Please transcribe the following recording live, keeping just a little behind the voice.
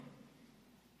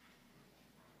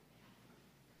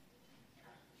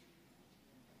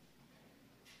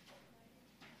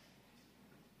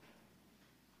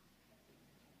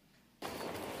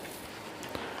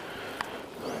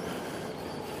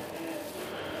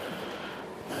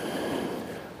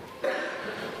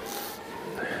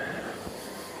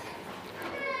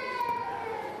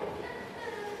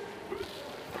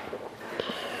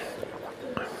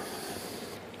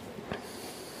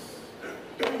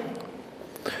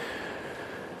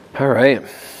All right.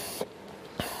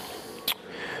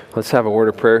 Let's have a word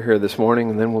of prayer here this morning,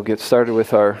 and then we'll get started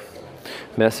with our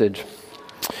message.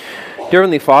 Dear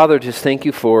Heavenly Father, just thank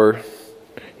you for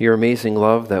your amazing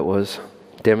love that was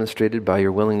demonstrated by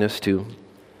your willingness to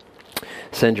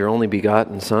send your only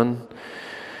begotten Son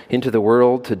into the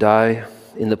world to die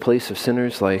in the place of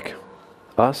sinners like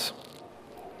us.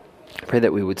 I pray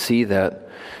that we would see that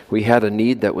we had a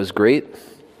need that was great,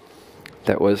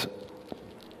 that was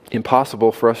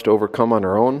impossible for us to overcome on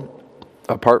our own,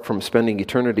 apart from spending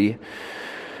eternity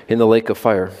in the lake of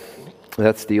fire.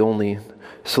 That's the only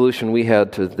solution we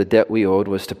had to the debt we owed,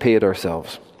 was to pay it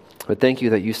ourselves. But thank you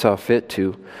that you saw fit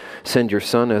to send your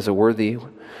Son as a worthy,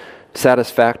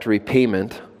 satisfactory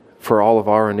payment for all of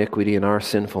our iniquity and our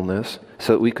sinfulness,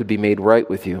 so that we could be made right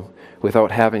with you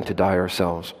without having to die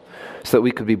ourselves, so that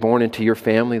we could be born into your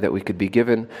family, that we could be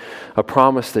given a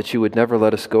promise that you would never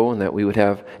let us go, and that we would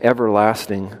have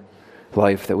everlasting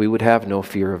life, that we would have no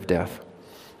fear of death.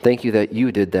 Thank you that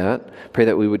you did that. Pray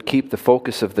that we would keep the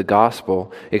focus of the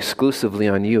gospel exclusively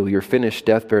on you, your finished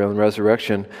death, burial, and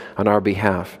resurrection on our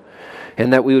behalf.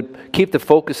 And that we would keep the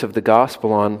focus of the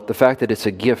gospel on the fact that it's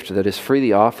a gift that is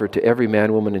freely offered to every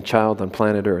man, woman, and child on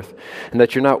planet Earth. And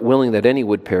that you're not willing that any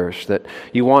would perish, that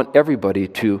you want everybody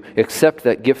to accept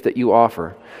that gift that you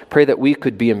offer. Pray that we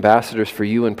could be ambassadors for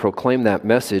you and proclaim that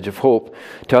message of hope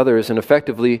to others, and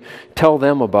effectively tell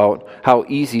them about how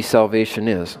easy salvation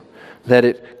is. That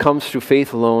it comes through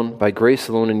faith alone, by grace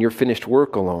alone, and your finished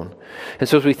work alone. And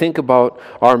so as we think about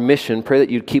our mission, pray that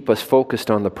you'd keep us focused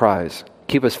on the prize.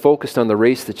 Keep us focused on the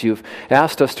race that you've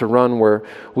asked us to run, where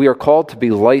we are called to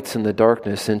be lights in the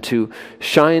darkness and to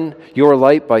shine your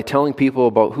light by telling people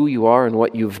about who you are and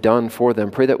what you've done for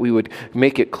them. Pray that we would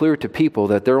make it clear to people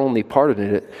that their only part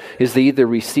in it is they either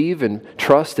receive and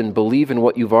trust and believe in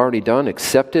what you've already done,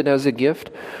 accept it as a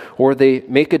gift, or they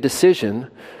make a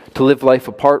decision to live life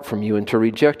apart from you and to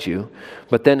reject you,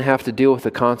 but then have to deal with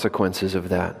the consequences of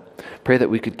that. Pray that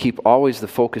we could keep always the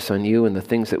focus on you and the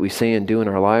things that we say and do in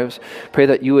our lives. Pray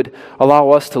that you would allow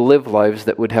us to live lives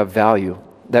that would have value,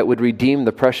 that would redeem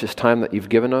the precious time that you've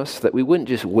given us, that we wouldn't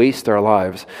just waste our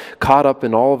lives caught up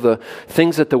in all of the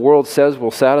things that the world says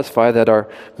will satisfy, that are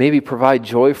maybe provide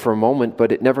joy for a moment,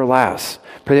 but it never lasts.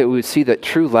 Pray that we would see that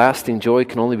true lasting joy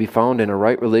can only be found in a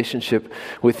right relationship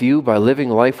with you, by living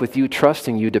life with you,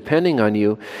 trusting you, depending on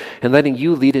you, and letting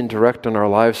you lead and direct on our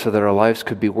lives so that our lives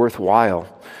could be worthwhile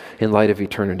in light of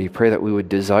eternity. Pray that we would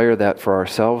desire that for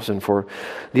ourselves and for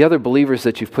the other believers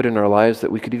that you've put in our lives,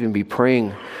 that we could even be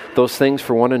praying those things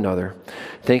for one another.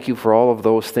 Thank you for all of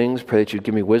those things. Pray that you'd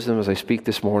give me wisdom as I speak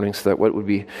this morning, so that what would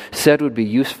be said would be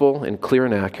useful and clear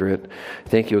and accurate.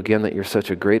 Thank you again that you're such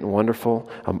a great and wonderful,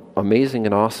 amazing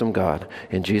and awesome God.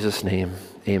 In Jesus' name,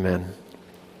 amen.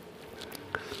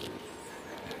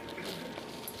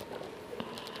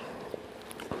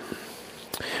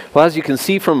 Well, as you can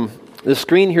see from the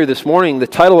screen here this morning, the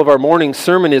title of our morning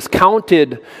sermon is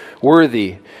Counted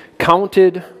Worthy.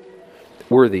 Counted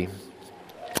Worthy.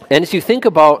 And as you think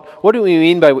about what do we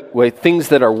mean by things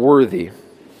that are worthy?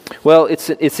 Well,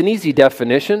 it's an easy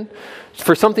definition.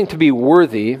 For something to be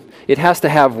worthy, it has to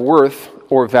have worth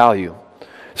or value.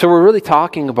 So we're really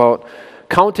talking about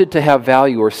counted to have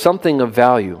value, or something of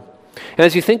value. And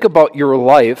as you think about your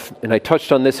life, and I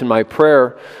touched on this in my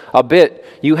prayer a bit,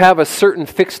 you have a certain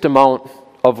fixed amount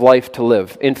of life to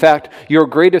live. In fact, your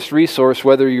greatest resource,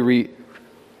 whether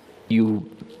you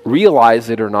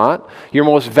realize it or not, your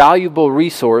most valuable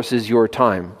resource is your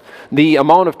time. The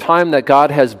amount of time that God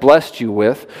has blessed you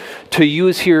with to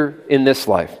use here in this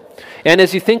life. And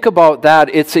as you think about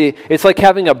that, it's like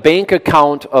having a bank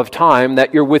account of time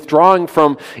that you're withdrawing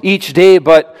from each day,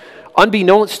 but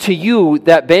unbeknownst to you,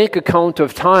 that bank account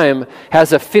of time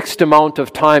has a fixed amount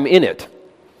of time in it.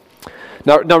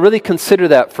 Now really consider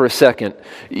that for a second.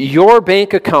 Your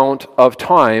bank account of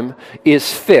time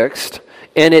is fixed,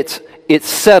 and it's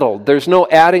settled. There's no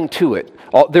adding to it.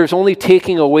 There's only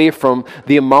taking away from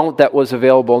the amount that was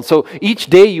available. And so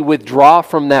each day you withdraw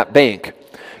from that bank.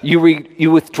 You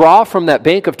withdraw from that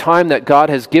bank of time that God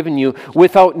has given you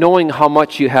without knowing how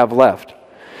much you have left.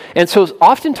 And so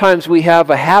oftentimes we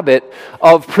have a habit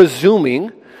of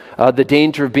presuming. The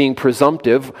danger of being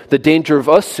presumptive, the danger of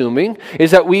assuming,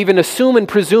 is that we even assume and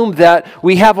presume that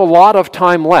we have a lot of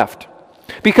time left.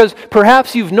 Because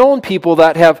perhaps you've known people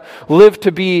that have lived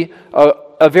to be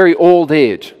a very old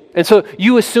age. And so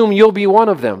you assume you'll be one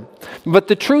of them. But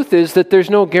the truth is that there's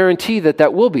no guarantee that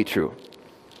that will be true.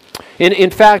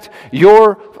 In fact,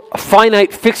 your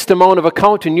finite fixed amount of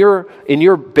account in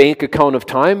your bank account of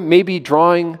time may be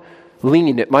drawing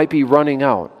lean. It might be running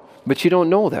out. But you don't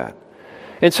know that.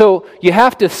 And so you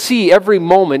have to see every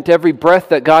moment, every breath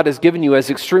that God has given you as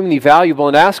extremely valuable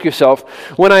and ask yourself,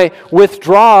 when I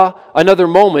withdraw another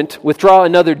moment, withdraw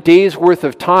another day's worth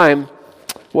of time,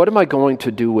 what am I going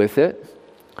to do with it?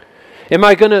 Am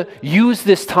I going to use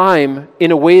this time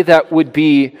in a way that would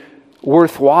be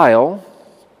worthwhile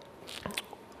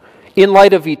in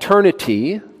light of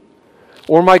eternity?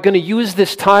 Or am I going to use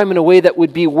this time in a way that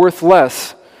would be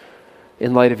worthless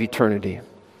in light of eternity?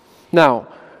 Now,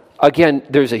 again,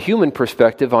 there's a human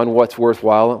perspective on what's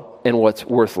worthwhile and what's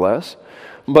worthless.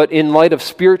 But in light of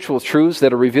spiritual truths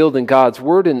that are revealed in God's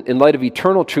Word, in light of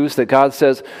eternal truths that God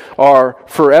says are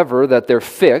forever, that they're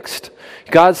fixed,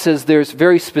 God says there's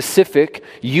very specific,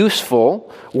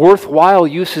 useful, worthwhile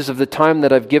uses of the time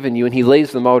that I've given you, and He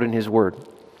lays them out in His Word.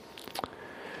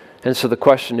 And so the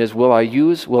question is, will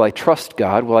I trust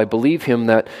God? Will I believe Him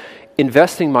that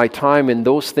investing my time in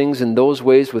those things, in those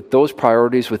ways, with those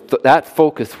priorities, with that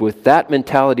focus, with that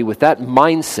mentality, with that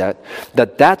mindset,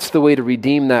 that's the way to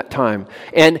redeem that time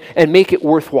and make it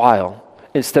worthwhile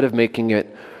instead of making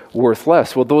it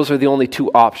worthless? Well, those are the only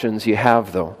two options you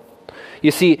have, though.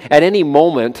 You see, at any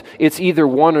moment, it's either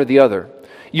one or the other.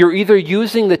 You're either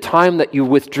using the time that you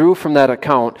withdrew from that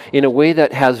account in a way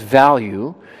that has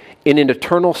value, from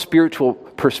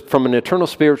an eternal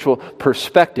spiritual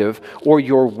perspective, or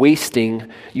you're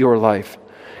wasting your life.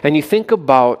 And you think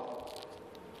about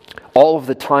all of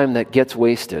the time that gets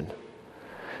wasted.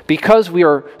 Because we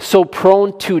are so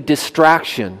prone to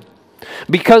distraction,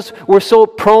 because we're so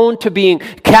prone to being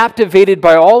captivated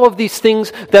by all of these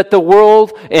things that the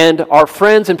world and our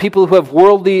friends and people who have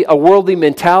a worldly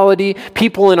mentality,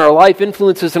 people in our life,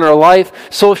 influences in our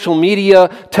life, social media,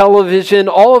 television,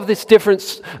 all of these different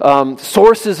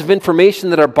sources of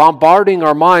information that are bombarding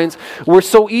our minds, we're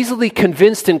so easily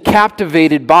convinced and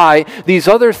captivated by these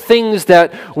other things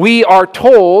that we are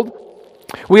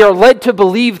led to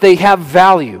believe they have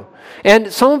value.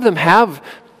 And some of them have,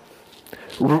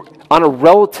 on a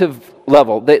relative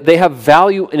level, they have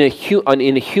value in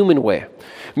a human way.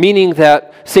 Meaning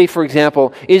that, say for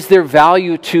example, is there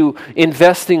value to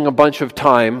investing a bunch of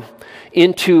time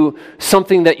into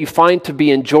something that you find to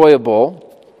be enjoyable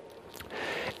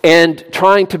and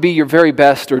trying to be your very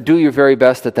best or do your very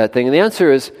best at that thing? And the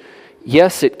answer is,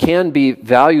 yes, it can be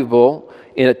valuable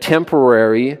in a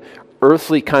temporary,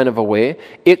 earthly kind of a way.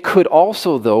 It could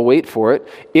also, though, wait for it,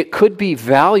 it could be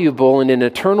valuable in an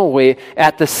eternal way.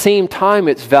 At the same time,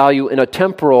 it's value in a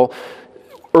temporal,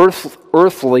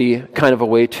 earthly kind of a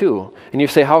way too. And you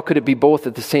say, how could it be both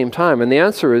at the same time? And the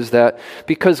answer is that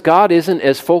because God isn't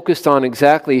as focused on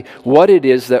exactly what it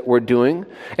is that we're doing,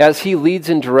 as He leads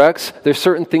and directs, there's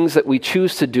certain things that we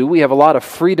choose to do. We have a lot of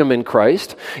freedom in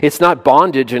Christ. It's not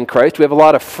bondage in Christ. We have a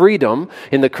lot of freedom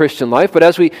in the Christian life. But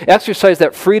as we exercise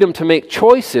that freedom to make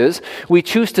choices, we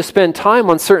choose to spend time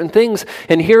on certain things.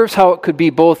 And here's how it could be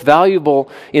both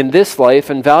valuable in this life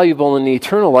and valuable in the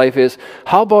eternal life is,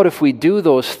 how about if we do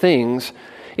those things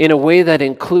in a way that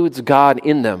includes God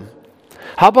in them?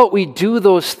 How about we do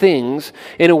those things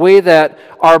in a way that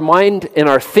our mind and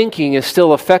our thinking is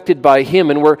still affected by Him,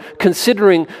 and we're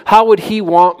considering how would He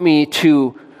want me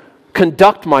to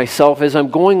conduct myself as I'm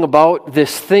going about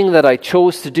this thing that I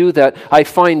chose to do that I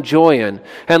find joy in.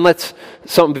 And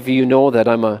some of you know that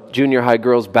I'm a junior high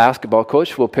girls basketball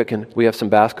coach. We have some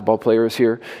basketball players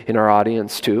here in our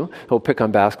audience too. We'll pick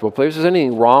on basketball players. Is there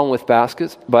anything wrong with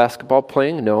basketball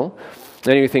playing? No.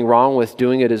 Anything wrong with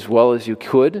doing it as well as you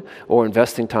could or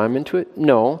investing time into it?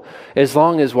 No. As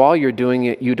long as while you're doing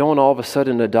it, you don't all of a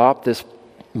sudden adopt this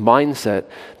mindset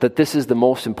that this is the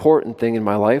most important thing in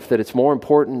my life, that it's more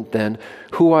important than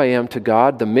who I am to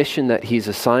God, the mission that He's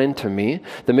assigned to me,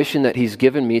 the mission that He's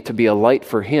given me to be a light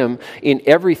for Him in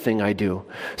everything I do.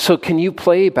 So can you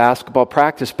play basketball,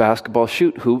 practice basketball,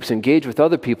 shoot hoops, engage with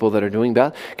other people that are doing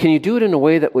that? Can you do it in a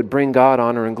way that would bring God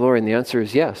honor and glory? And the answer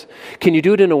is yes. Can you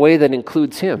do it in a way that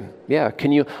includes Him? Yeah.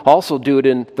 Can you also do it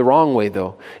in the wrong way,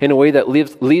 though? In a way that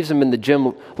leaves Him in the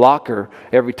gym locker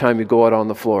every time you go out on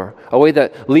the floor. A way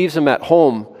that leaves Him at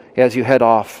home as you head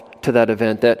off to that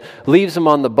event. That leaves Him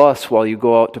on the bus while you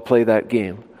go out to play that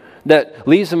game. That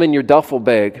leaves Him in your duffel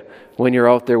bag when you're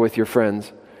out there with your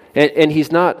friends. And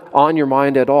He's not on your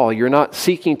mind at all. You're not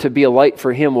seeking to be a light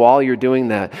for Him while you're doing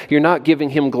that. You're not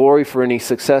giving Him glory for any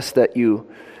success that you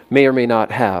may or may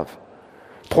not have.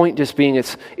 Point just being,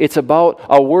 it's about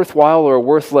a worthwhile or a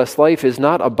worthless life is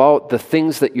not about the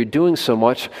things that you're doing so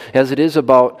much as it is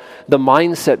about the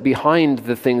mindset behind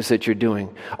the things that you're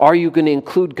doing. Are you going to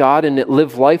include God in it,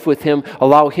 live life with Him,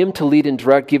 allow Him to lead and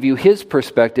direct, give you His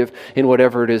perspective in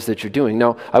whatever it is that you're doing?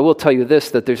 Now, I will tell you this,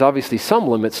 that there's obviously some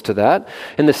limits to that,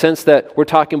 in the sense that we're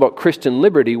talking about Christian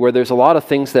liberty, where there's a lot of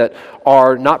things that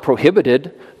are not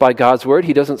prohibited by God's Word.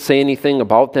 He doesn't say anything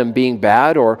about them being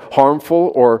bad or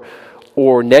harmful or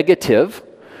negative.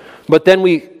 But then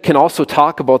we can also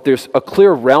talk about there's a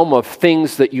clear realm of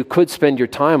things that you could spend your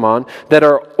time on that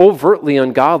are overtly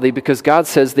ungodly because God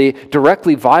says they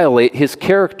directly violate His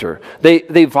character.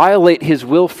 They violate His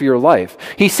will for your life.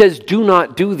 He says do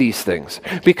not do these things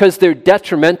because they're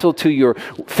detrimental to your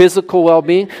physical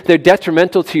well-being. They're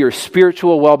detrimental to your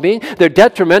spiritual well-being. They're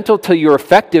detrimental to your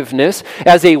effectiveness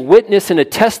as a witness and a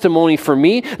testimony for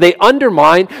me. They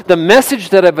undermine the message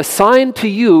that I've assigned to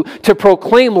you to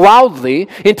proclaim loudly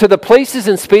into the places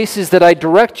and spaces that I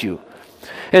direct you.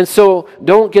 And so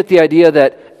don't get the idea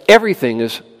that everything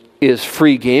is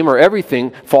free game or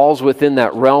everything falls within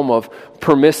that realm of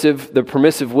the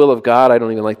permissive will of God. I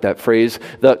don't even like that phrase.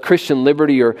 The Christian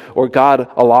liberty or God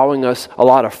allowing us a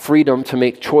lot of freedom to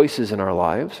make choices in our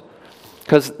lives.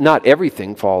 Because not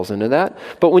everything falls into that.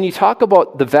 But when you talk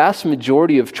about the vast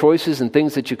majority of choices and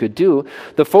things that you could do,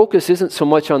 the focus isn't so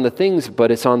much on the things,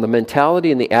 but it's on the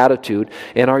mentality and the attitude.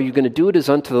 And are you going to do it as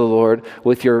unto the Lord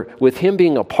with Him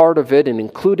being a part of it and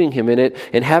including Him in it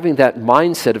and having that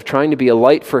mindset of trying to be a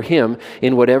light for Him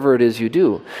in whatever it is you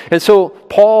do? And so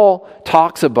Paul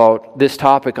talks about this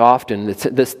topic often. It's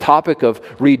this topic of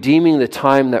redeeming the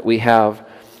time that we have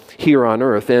here on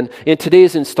earth. And in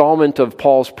today's installment of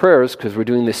Paul's prayers, because we're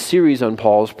doing this series on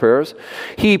Paul's prayers,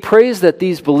 he prays that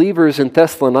these believers in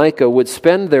Thessalonica would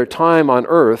spend their time on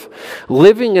earth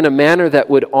living in a manner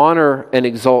that would honor and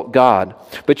exalt God.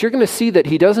 But you're going to see that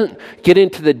he doesn't get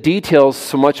into the details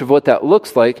so much of what that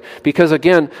looks like, because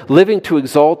again, living to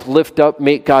exalt, lift up,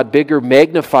 make God bigger,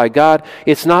 magnify God,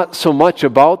 it's not so much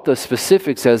about the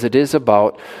specifics as it is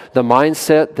about the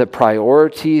mindset, the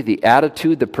priority, the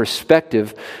attitude, the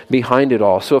perspective behind it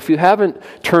all. So if you haven't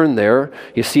turned there,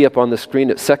 you see up on the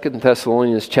screen at 2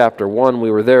 Thessalonians chapter 1.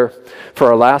 We were there for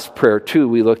our last prayer too.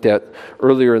 We looked at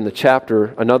earlier in the chapter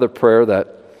another prayer that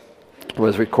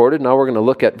was recorded. Now we're going to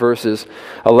look at verses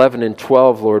 11 and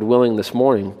 12, Lord willing, this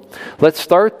morning. Let's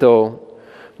start though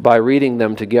by reading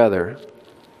them together.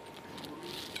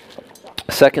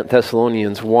 2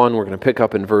 Thessalonians 1, we're going to pick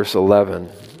up in verse 11.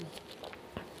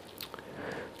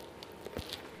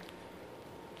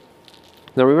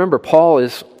 Now remember, Paul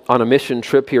is on a mission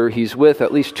trip here. He's with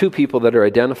at least two people that are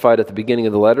identified at the beginning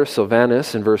of the letter,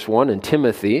 Silvanus in verse 1 and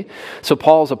Timothy. So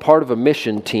Paul's a part of a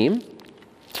mission team.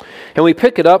 And we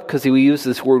pick it up because we use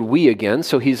this word we again.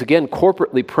 So he's again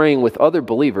corporately praying with other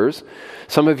believers.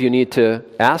 Some of you need to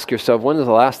ask yourself, when was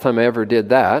the last time I ever did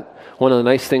that? One of the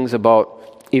nice things about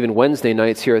even Wednesday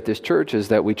nights here at this church is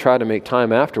that we try to make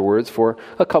time afterwards for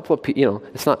a couple of people,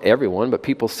 it's not everyone, but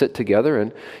people sit together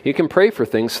and you can pray for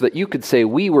things so that you could say,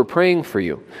 we were praying for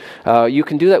you. You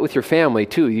can do that with your family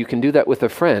too. You can do that with a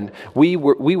friend. We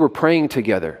were praying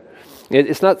together.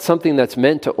 It's not something that's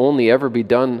meant to only ever be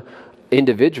done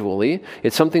individually.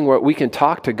 It's something where we can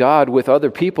talk to God with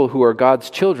other people who are God's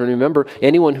children. Remember,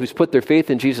 anyone who's put their faith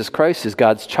in Jesus Christ is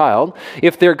God's child.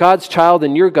 If they're God's child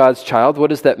and you're God's child, what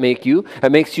does that make you?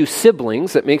 That makes you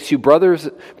siblings. That makes you brothers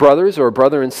or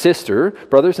brothers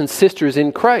and sisters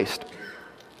in Christ.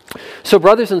 So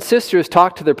brothers and sisters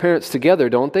talk to their parents together,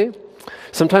 don't they?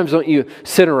 Sometimes don't you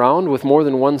sit around with more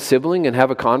than one sibling and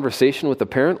have a conversation with a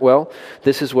parent? Well,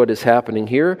 this is what is happening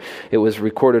here. It was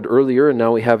recorded earlier and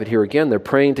now we have it here again. They're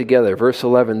praying together. Verse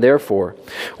 11, therefore,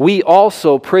 we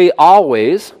also pray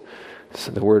always,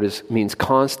 so the word means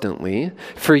constantly,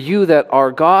 for you that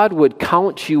our God would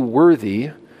count you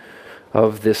worthy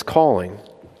of this calling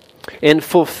and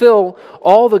fulfill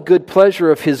all the good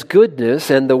pleasure of His goodness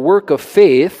and the work of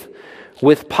faith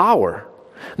with power,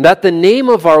 that the name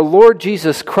of our Lord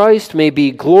Jesus Christ may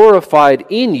be glorified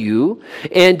in you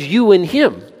and you in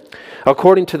Him,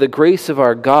 according to the grace of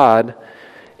our God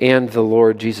and the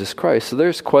Lord Jesus Christ. So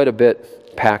there's quite a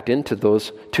bit packed into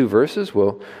those two verses.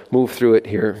 We'll move through it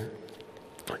here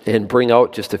and bring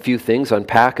out just a few things,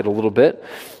 unpack it a little bit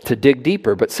to dig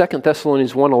deeper. But 2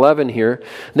 Thessalonians 1:11 here,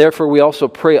 therefore we also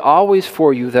pray always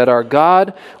for you that our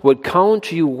God would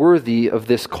count you worthy of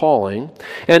this calling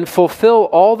and fulfill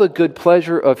all the good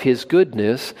pleasure of His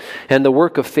goodness and the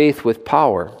work of faith with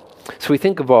power. So we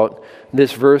think about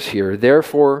this verse here.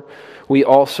 Therefore we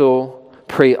also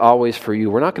pray always for you.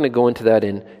 We're not going to go into that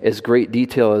in as great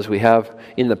detail as we have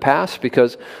in the past,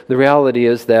 because the reality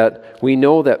is that we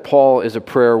know that Paul is a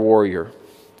prayer warrior.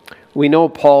 We know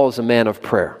Paul is a man of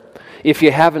prayer. If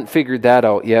you haven't figured that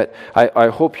out yet, I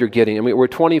hope you're getting it. I mean, we're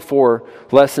 24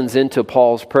 lessons into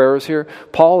Paul's prayers here.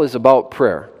 Paul is about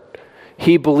prayer.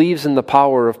 He believes in the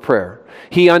power of prayer.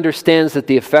 He understands that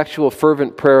the effectual,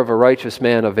 fervent prayer of a righteous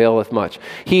man availeth much.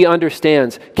 He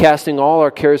understands casting all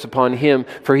our cares upon him,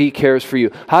 for he cares for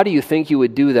you. How do you think you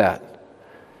would do that?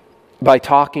 By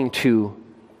talking to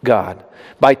God.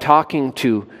 By talking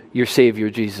to your Savior,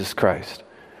 Jesus Christ.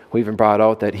 We even brought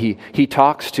out that he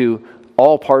talks to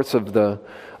all parts of the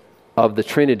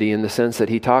Trinity, in the sense that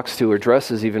he talks to or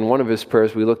addresses even one of his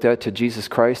prayers we looked at to Jesus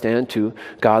Christ and to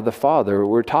God the Father.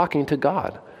 We're talking to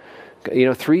God. You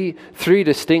know, three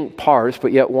distinct parts,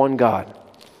 but yet one God.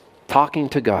 Talking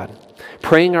to God.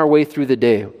 Praying our way through the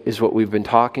day is what we've been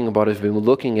talking about as we've been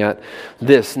looking at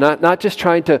this. Not just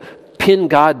trying to pin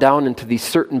God down into these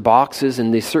certain boxes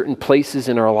and these certain places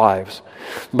in our lives,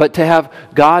 but to have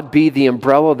God be the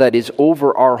umbrella that is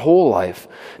over our whole life.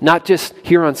 Not just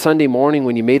here on Sunday morning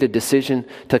when you made a decision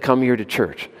to come here to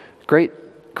church.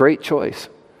 Great choice.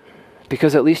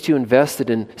 Because at least you invested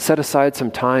and set aside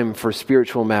some time for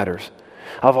spiritual matters.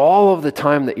 Of all of the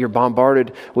time that you're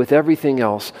bombarded with everything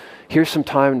else, here's some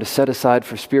time to set aside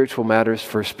for spiritual matters,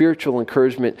 for spiritual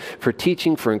encouragement, for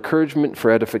teaching, for encouragement,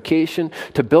 for edification,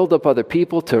 to build up other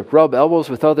people, to rub elbows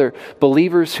with other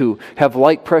believers who have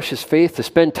like precious faith, to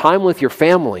spend time with your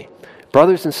family.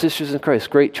 Brothers and sisters in Christ,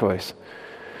 great choice.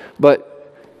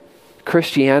 But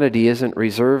Christianity isn't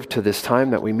reserved to this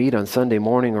time that we meet on Sunday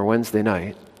morning or Wednesday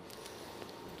night.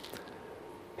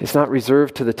 It's not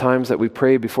reserved to the times that we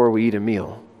pray before we eat a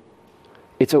meal.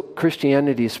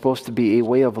 Christianity is supposed to be a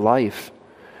way of life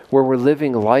where we're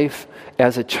living life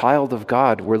as a child of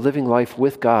God. We're living life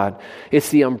with God. It's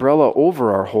the umbrella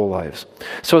over our whole lives.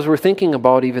 So as we're thinking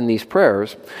about even these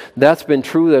prayers, that's been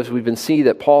true as we've been seeing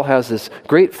that Paul has this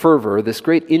great fervor, this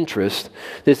great interest,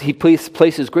 he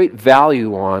places great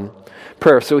value on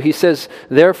prayer. So he says,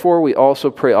 therefore we also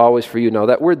pray always for you. Now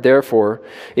that word therefore,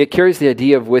 it carries the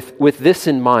idea of with this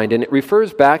in mind, and it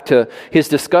refers back to his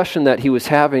discussion that he was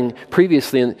having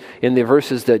previously in the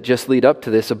verses that just lead up to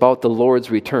this about the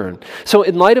Lord's return. So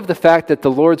in light of the fact that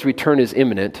the Lord's return is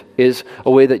imminent, is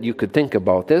a way that you could think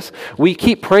about this, we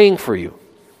keep praying for you.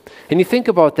 And you think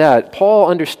about that, Paul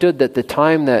understood that the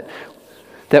time that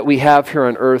we have here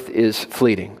on earth is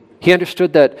fleeting. He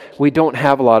understood that we don't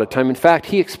have a lot of time. In fact,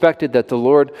 he expected that the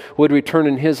Lord would return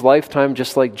in his lifetime,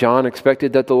 just like John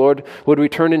expected that the Lord would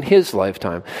return in his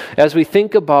lifetime. As we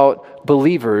think about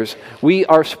believers, we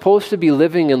are supposed to be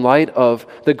living in light of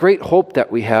the great hope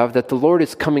that we have that the Lord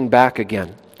is coming back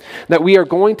again. That we are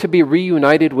going to be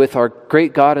reunited with our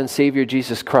great God and Savior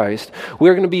Jesus Christ. We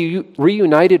are going to be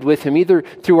reunited with him either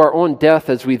through our own death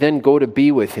as we then go to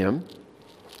be with him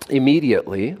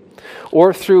immediately,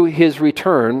 or through his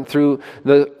return, through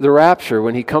the rapture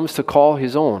when he comes to call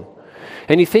his own.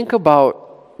 And you think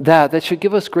about that should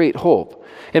give us great hope.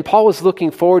 And Paul was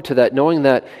looking forward to that, knowing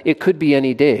that it could be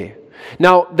any day.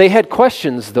 Now, they had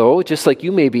questions though, just like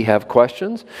you maybe have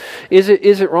questions. Is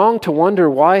it wrong to wonder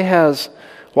why has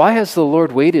the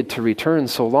Lord waited to return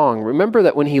so long? Remember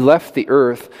that when he left the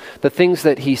earth, the things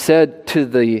that he said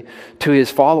to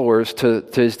his followers, to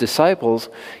his disciples,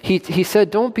 he said,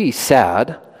 don't be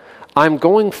sad. I'm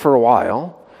going for a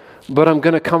while, but I'm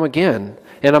going to come again,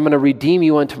 and I'm going to redeem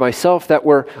you unto myself, that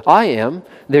where I am,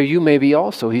 there you may be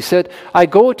also. He said, I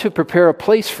go to prepare a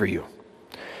place for you.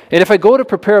 And if I go to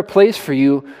prepare a place for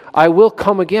you, I will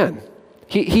come again.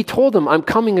 He told them, I'm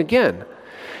coming again.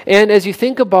 And as you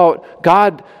think about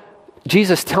God,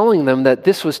 Jesus telling them that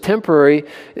this was temporary,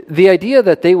 the idea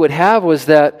that they would have was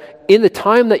that in the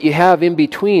time that you have in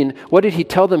between, what did he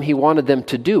tell them he wanted them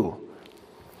to do?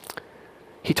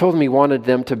 He told them he wanted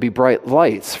them to be bright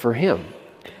lights for him.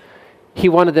 He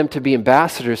wanted them to be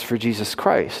ambassadors for Jesus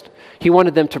Christ. He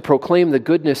wanted them to proclaim the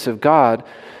goodness of God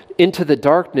into the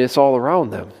darkness all around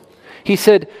them. He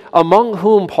said, among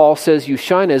whom, Paul says, you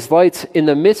shine as lights in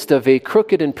the midst of a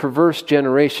crooked and perverse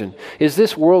generation. Is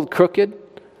this world crooked?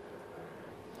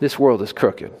 This world is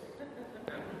crooked.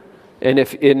 And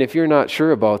if you're not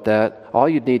sure about that, all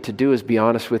you'd need to do is be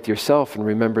honest with yourself and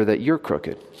remember that you're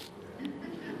crooked.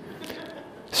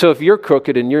 So if you're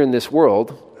crooked and you're in this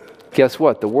world, guess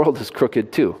what? The world is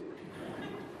crooked too.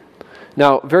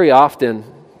 Now, very often,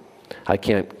 I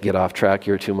can't get off track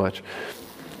here too much.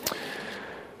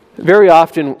 Very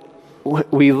often,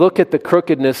 we look at the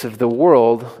crookedness of the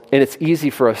world, and it's easy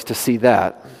for us to see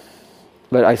that.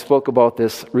 But I spoke about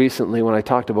this recently when I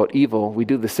talked about evil. We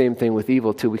do the same thing with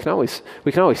evil too. We can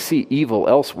always see evil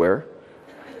elsewhere,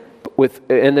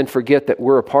 and then forget that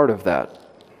we're a part of that.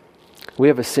 We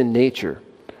have a sin nature.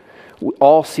 We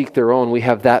all seek their own. We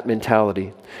have that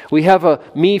mentality. We have a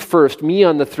me first, me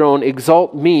on the throne,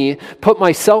 exalt me, put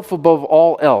myself above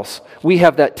all else. We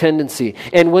have that tendency.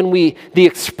 And the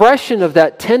expression of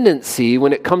that tendency,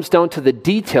 when it comes down to the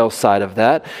detail side of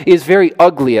that, is very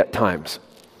ugly at times.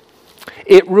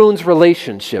 It ruins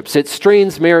relationships. It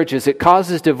strains marriages. It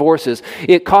causes divorces.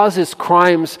 It causes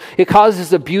crimes. It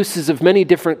causes abuses of many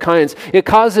different kinds. It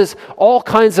causes all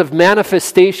kinds of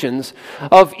manifestations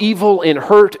of evil and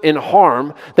hurt and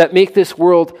harm that make this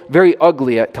world very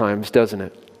ugly at times, doesn't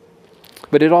it?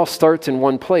 But it all starts in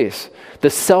one place. The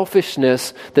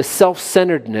selfishness, the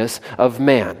self-centeredness of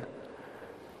man.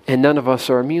 And none of us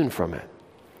are immune from it.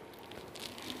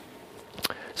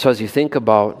 So as you think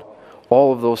about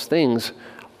all of those things,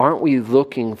 aren't we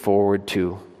looking forward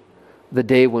to the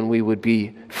day when we would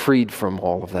be freed from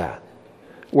all of that?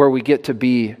 Where we get to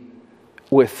be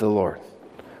with the Lord.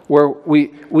 Where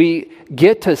we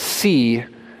get to see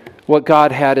what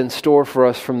God had in store for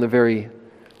us from the very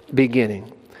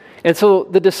beginning. And so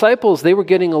the disciples, they were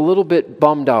getting a little bit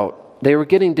bummed out. They were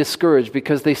getting discouraged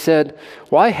because they said,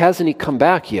 why hasn't he come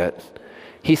back yet?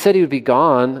 He said he would be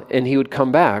gone and he would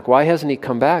come back. Why hasn't he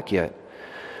come back yet?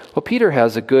 Well, Peter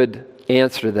has a good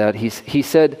answer to that. He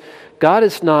said,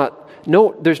 there's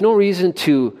no reason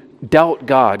to doubt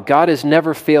God. God has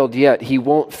never failed yet. He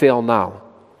won't fail now.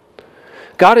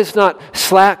 God is not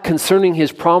slack concerning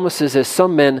his promises as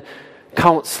some men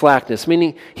count slackness,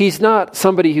 meaning he's not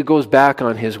somebody who goes back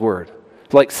on his word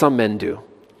like some men do.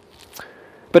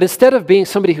 But instead of being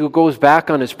somebody who goes back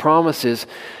on his promises,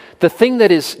 the thing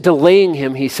that is delaying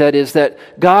him, he said, is that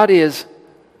God is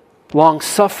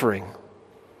long-suffering.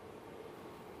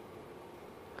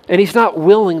 And he's not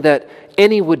willing that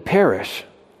any would perish.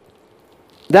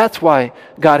 That's why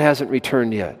God hasn't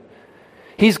returned yet.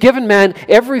 He's given man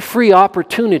every free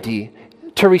opportunity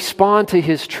to respond to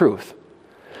his truth,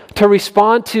 to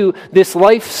respond to this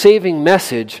life-saving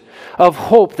message of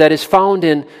hope that is found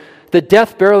in the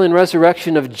death, burial, and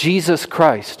resurrection of Jesus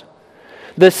Christ.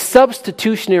 The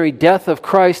substitutionary death of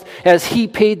Christ as he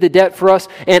paid the debt for us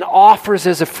and offers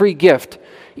as a free gift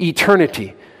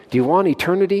eternity. Do you want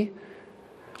eternity?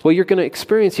 Well, you're going to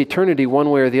experience eternity one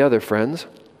way or the other, friends.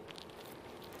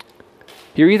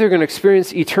 You're either going to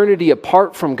experience eternity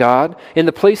apart from God in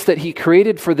the place that he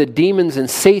created for the demons and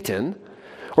Satan,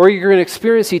 or you're going to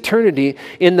experience eternity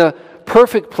in the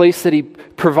perfect place that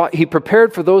he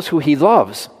prepared for those who he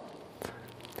loves.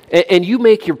 And you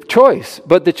make your choice,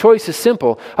 but the choice is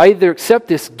simple. I either accept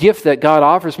this gift that God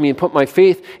offers me and put my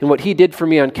faith in what he did for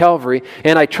me on Calvary,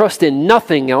 and I trust in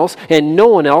nothing else and no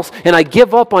one else, and I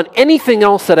give up on anything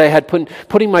else that I had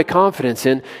putting my confidence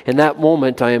in. In that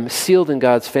moment, I am sealed in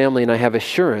God's family, and I have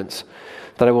assurance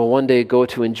that I will one day go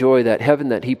to enjoy that heaven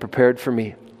that he prepared for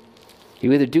me.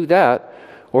 You either do that,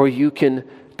 or you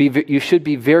should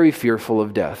be very fearful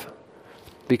of death.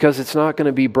 Because it's not going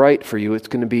to be bright for you. It's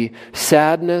going to be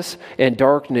sadness and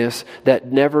darkness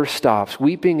that never stops.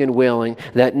 Weeping and wailing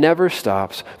that never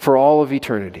stops for all of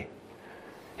eternity.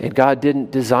 And God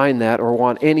didn't design that or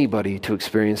want anybody to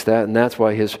experience that. And that's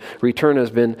why his return has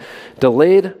been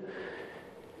delayed.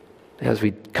 As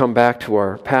we come back to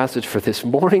our passage for this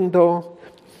morning, though,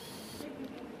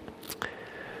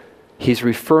 he's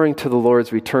referring to the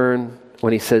Lord's return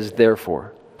when he says,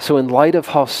 therefore. So in light of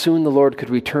how soon the Lord could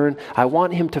return, I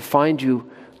want him to find you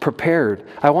prepared.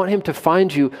 I want him to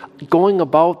find you going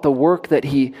about the work that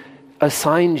he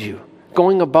assigned you,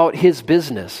 going about his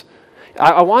business.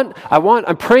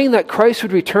 I'm praying that Christ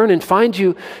would return and find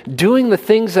you doing the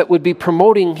things that would be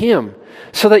promoting him,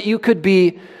 so that you could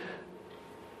be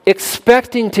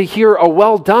expecting to hear a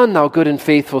well done, thou good and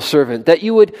faithful servant, that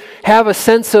you would have a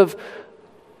sense of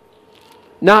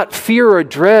not fear or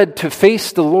dread to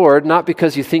face the Lord, not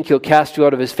because you think he'll cast you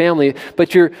out of his family,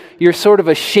 but you're sort of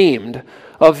ashamed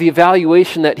of the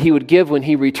evaluation that he would give when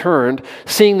he returned,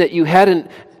 seeing that you hadn't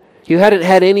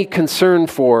had any concern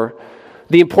for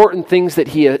the important things that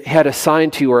he had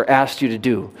assigned to you or asked you to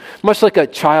do. Much like a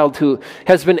child who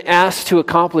has been asked to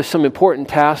accomplish some important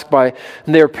task by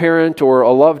their parent or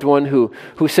a loved one who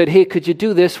said, hey, could you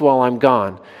do this while I'm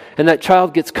gone? And that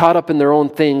child gets caught up in their own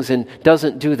things and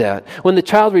doesn't do that. When the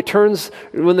child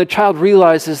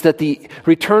realizes that the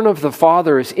return of the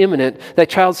Father is imminent, that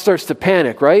child starts to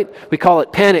panic, right? We call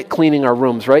it panic cleaning our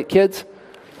rooms, right, kids?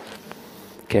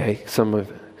 Okay, some of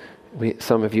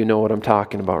you know what I'm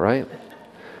talking about, right?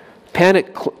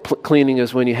 Panic cleaning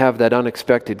is when you have that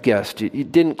unexpected guest. You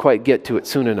didn't quite get to it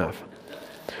soon enough.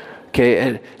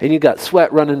 Okay, and you got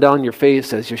sweat running down your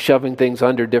face as you're shoving things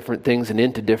under different things and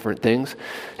into different things,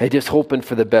 and just hoping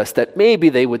for the best, that maybe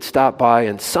they would stop by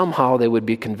and somehow they would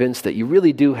be convinced that you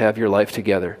really do have your life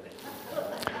together.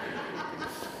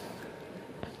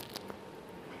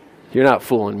 You're not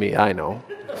fooling me, I know.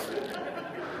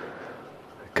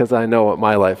 Because I know what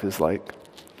my life is like.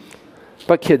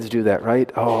 But kids do that, right?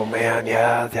 Oh man,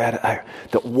 yeah, Dad,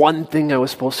 the one thing I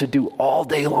was supposed to do all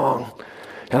day long,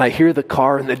 and I hear the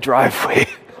car in the driveway.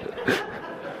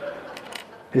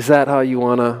 Is that how you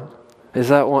want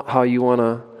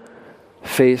to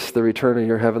face the return of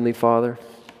your Heavenly Father?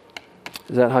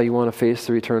 Is that how you want to face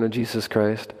the return of Jesus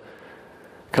Christ?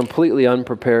 Completely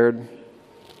unprepared,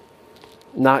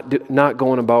 not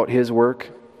going about His work,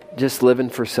 just living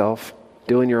for self,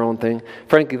 doing your own thing.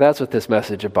 Frankly, that's what this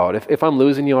message is about. If I'm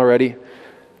losing you already,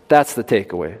 that's the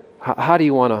takeaway. How do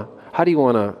you want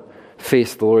to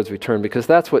face the Lord's return? Because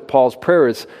that's what Paul's prayer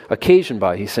is occasioned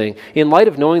by. He's saying, in light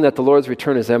of knowing that the Lord's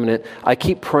return is imminent, I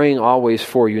keep praying always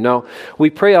for you. Now, we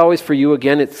pray always for you.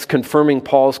 Again, it's confirming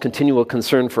Paul's continual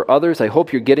concern for others. I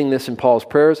hope you're getting this in Paul's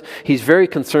prayers. He's very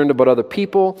concerned about other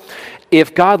people.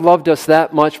 If God loved us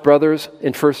that much, brothers,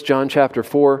 in 1 John chapter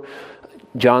 4,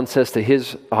 John says to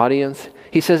his audience,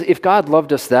 he says, if God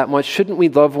loved us that much, shouldn't we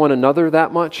love one another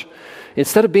that much?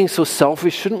 Instead of being so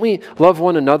selfish, shouldn't we love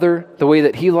one another the way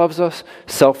that He loves us?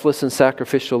 Selfless and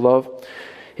sacrificial love.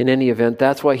 In any event,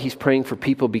 that's why he's praying for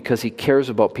people, because he cares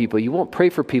about people. You won't pray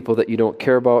for people that you don't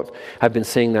care about. I've been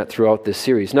saying that throughout this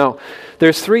series. Now,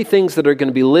 there's three things that are going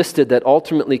to be listed that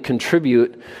ultimately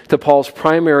contribute to Paul's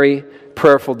primary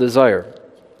prayerful desire.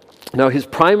 Now, his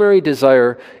primary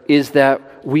desire is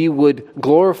that we would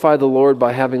glorify the Lord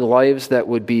by having lives that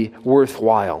would be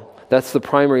worthwhile. That's the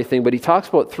primary thing. But he talks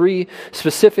about three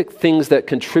specific things that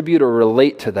contribute or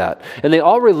relate to that. And they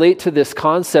all relate to this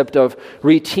concept of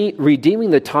redeeming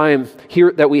the time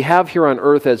here that we have here on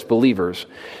earth as believers.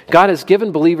 God has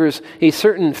given believers a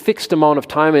certain fixed amount of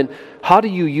time, and how do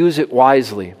you use it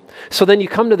wisely? So then you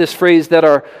come to this phrase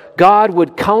that God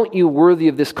would count you worthy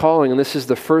of this calling. And this is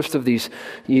the first of these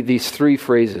three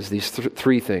phrases,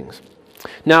 three things.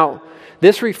 Now,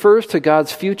 this refers to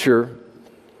God's future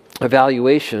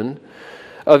evaluation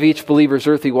of each believer's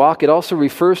earthly walk. It also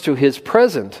refers to His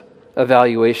present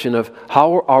evaluation of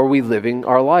how are we living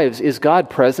our lives. Is God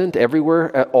present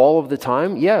everywhere at all of the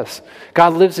time? Yes.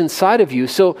 God lives inside of you.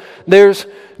 So there's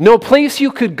no place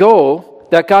you could go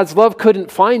that God's love couldn't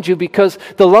find you, because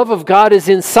the love of God is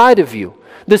inside of you.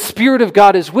 The Spirit of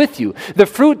God is with you. The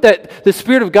fruit that the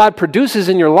Spirit of God produces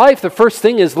in your life, the first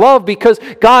thing is love, because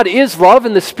God is love,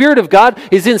 and the Spirit of God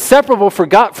is inseparable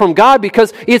from God,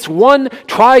 because it's one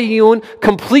triune,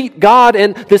 complete God,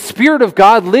 and the Spirit of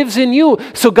God lives in you.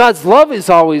 So God's love is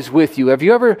always with you. Have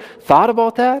you ever thought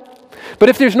about that? But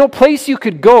if there's no place you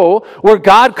could go where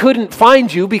God couldn't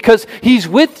find you because He's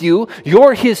with you,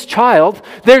 you're His child,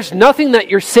 there's nothing that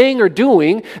you're saying or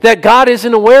doing that God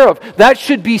isn't aware of. That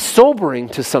should be sobering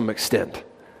to some extent.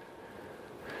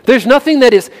 There's nothing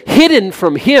that is hidden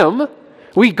from Him.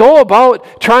 We go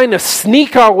about trying to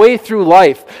sneak our way through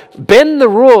life, bend the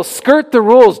rules, skirt the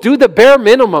rules, do the bare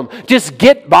minimum, just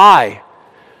get by,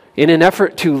 in an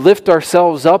effort to lift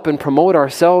ourselves up and promote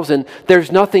ourselves. And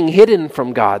there's nothing hidden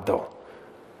from God, though.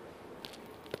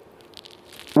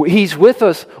 He's with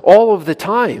us all of the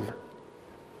time.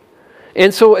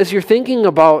 And so as you're thinking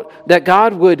about that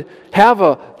God would have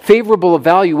a favorable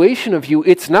evaluation of you,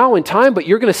 it's now in time, but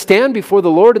you're going to stand before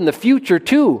the Lord in the future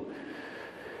too,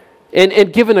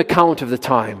 and give an account of the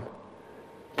time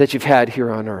that you've had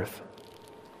here on earth.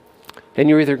 And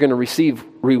you're either going to receive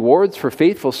rewards for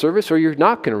faithful service, or you're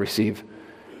not going to receive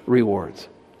rewards.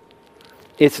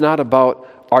 It's not about,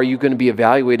 are you going to be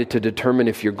evaluated to determine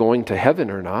if you're going to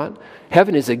heaven or not?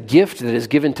 Heaven is a gift that is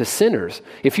given to sinners.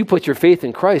 If you put your faith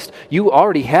in Christ, you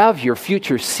already have your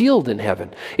future sealed in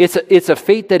heaven. It's a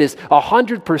faith that is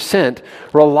 100%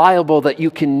 reliable, that you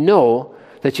can know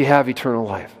that you have eternal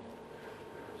life.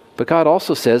 But God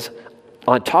also says,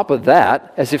 on top of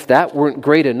that, as if that weren't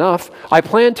great enough, I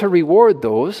plan to reward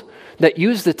those that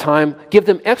use the time, give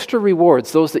them extra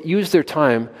rewards, those that use their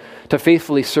time to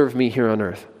faithfully serve me here on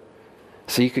earth.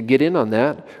 So you could get in on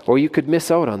that, or you could miss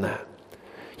out on that.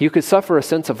 You could suffer a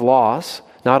sense of loss,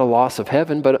 not a loss of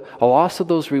heaven, but a loss of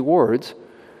those rewards,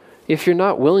 if you're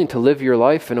not willing to live your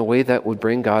life in a way that would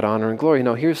bring God honor and glory.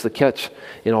 Now, here's the catch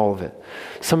in all of it.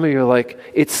 Some of you are like,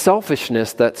 it's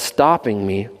selfishness that's stopping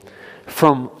me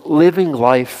from living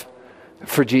life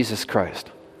for Jesus Christ.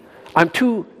 I'm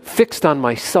too fixed on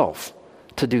myself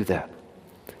to do that.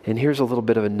 And here's a little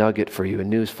bit of a nugget for you, a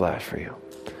news flash for you.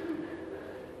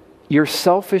 Your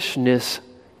selfishness,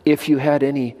 if you had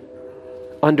any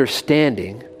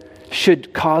understanding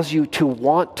should cause you to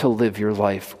want to live your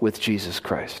life with Jesus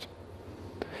Christ.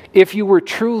 If you were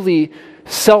truly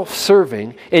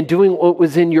self-serving and doing what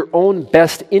was in your own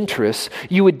best interests,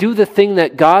 you would do the thing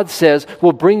that God says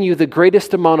will bring you the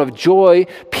greatest amount of joy,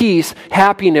 peace,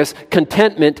 happiness,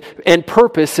 contentment, and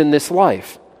purpose in this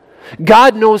life.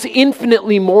 God knows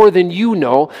infinitely more than you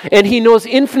know, and He knows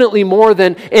infinitely more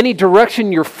than any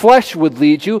direction your flesh would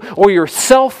lead you or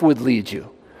yourself would lead you.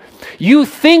 You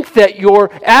think that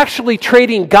you're actually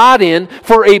trading God in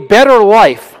for a better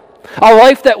life, a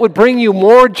life that would bring you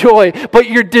more joy, but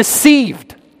you're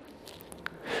deceived.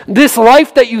 This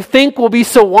life that you think will be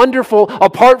so wonderful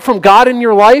apart from God in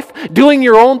your life, doing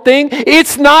your own thing,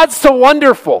 it's not so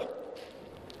wonderful.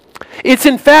 It's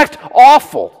in fact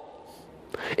awful.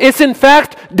 It's in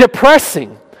fact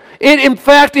depressing. It in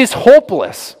fact is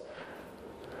hopeless.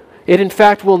 It in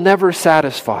fact will never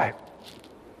satisfy.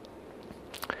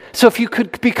 So if you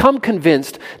could become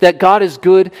convinced that God is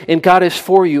good and God is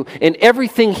for you, and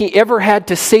everything He ever had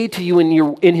to say to you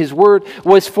in His Word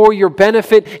was for your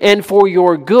benefit and for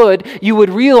your good, you would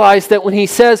realize that when He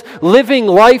says living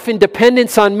life in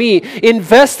dependence on me,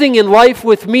 investing in life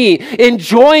with me,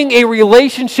 enjoying a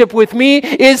relationship with me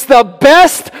is the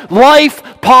best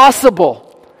life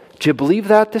possible. Do you believe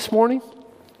that this morning?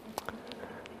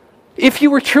 If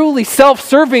you were truly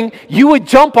self-serving, you would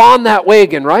jump on that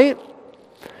wagon, right?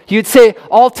 You'd say,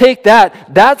 I'll take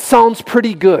that. That sounds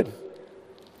pretty good.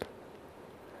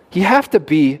 You have to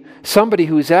be somebody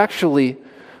who's actually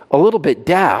a little bit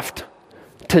daft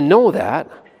to know that,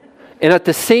 and at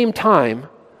the same time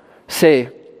say,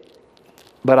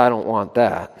 but I don't want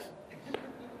that.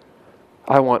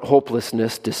 I want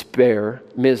hopelessness, despair,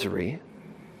 misery.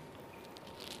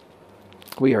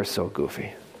 We are so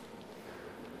goofy.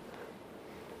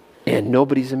 And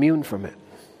nobody's immune from it.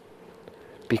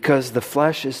 Because the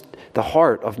flesh is the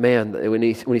heart of man. When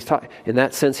he's talking, in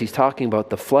that sense, he's talking about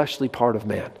the fleshly part of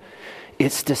man.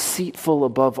 It's deceitful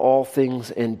above all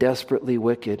things and desperately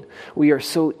wicked. We are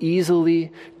so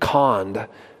easily conned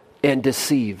and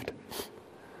deceived.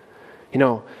 You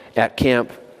know, at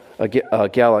camp, a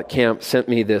gal at camp sent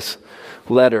me this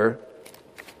letter.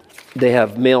 They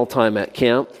have mail time at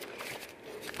camp.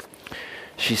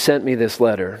 She sent me this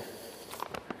letter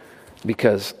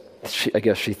because I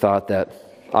guess she thought that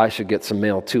I should get some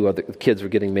mail too. Other kids were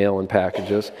getting mail in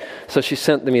packages. So she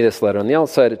sent me this letter. On the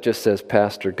outside it just says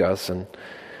Pastor Gus, and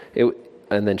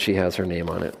then she has her name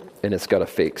on it. And it's got a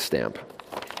fake stamp.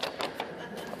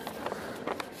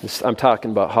 I'm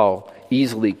talking about how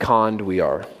easily conned we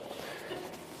are.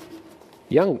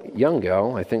 Young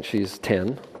gal, I think she's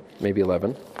 10, maybe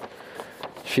 11.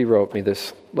 She wrote me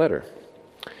this letter.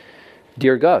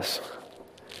 Dear Gus,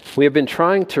 we have been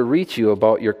trying to reach you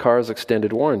about your car's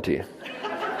extended warranty.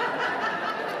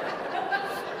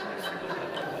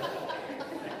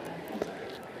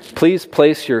 Please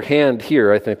place your hand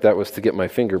here, I think that was to get my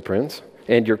fingerprints,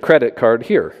 and your credit card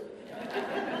here.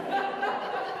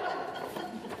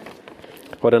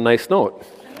 What a nice note.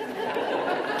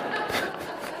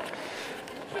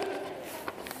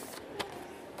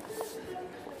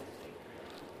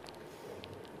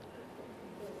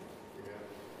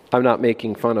 I'm not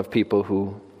making fun of people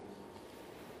who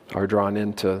are drawn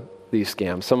into these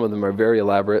scams. Some of them are very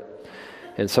elaborate,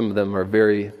 and some of them are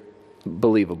very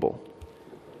believable.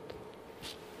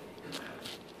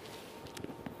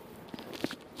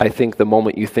 I think the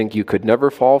moment you think you could never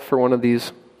fall for one of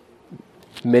these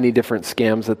many different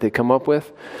scams that they come up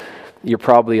with, you're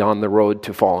probably on the road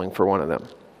to falling for one of them.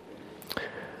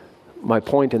 My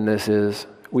point in this is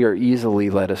we are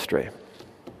easily led astray.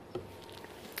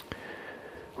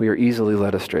 We are easily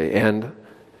led astray. And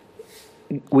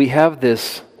we have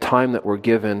this time that we're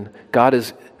given. God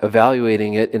is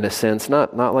evaluating it in a sense,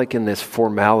 not like in this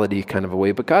formality kind of a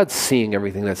way, but God's seeing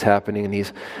everything that's happening, and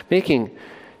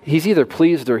He's either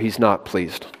pleased or He's not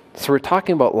pleased. So we're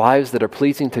talking about lives that are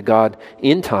pleasing to God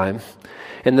in time,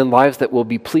 and then lives that will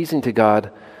be pleasing to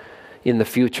God in the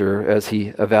future as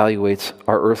He evaluates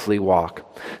our earthly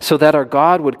walk. So that our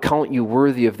God would count you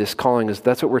worthy of this calling,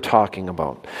 that's what we're talking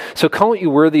about. So count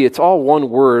you worthy, it's all one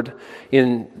word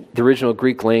in the original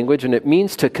Greek language, and it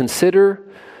means to consider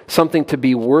something to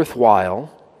be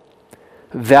worthwhile,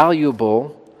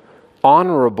 valuable,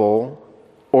 honorable,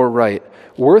 or right.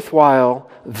 Worthwhile,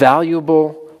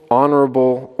 valuable,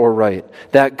 honorable, or right.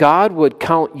 That God would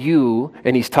count you,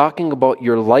 and He's talking about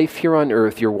your life here on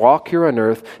earth, your walk here on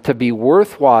earth, to be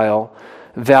worthwhile,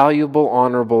 valuable,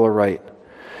 honorable, or right.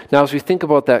 Now, as we think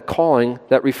about that calling,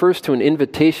 that refers to an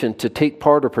invitation to take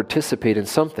part or participate in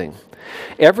something.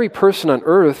 Every person on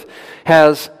earth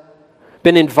has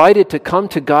been invited to come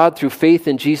to God through faith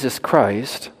in Jesus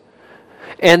Christ,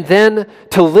 and then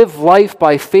to live life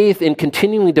by faith in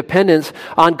continuing dependence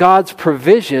on God's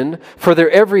provision for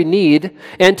their every need,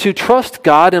 and to trust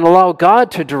God and allow God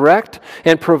to direct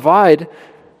and provide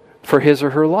for his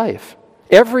or her life.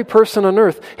 Every person on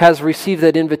earth has received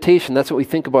that invitation. That's what we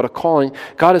think about a calling.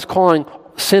 God is calling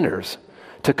sinners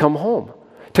to come home.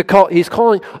 He's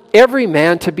calling every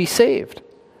man to be saved.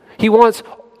 He wants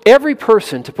every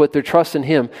person to put their trust in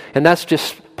him, and that's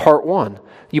just part one.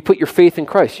 You put your faith in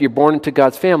Christ. You're born into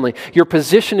God's family. Your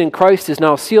position in Christ is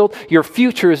now sealed. Your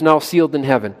future is now sealed in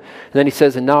heaven. And then he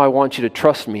says, and now I want you to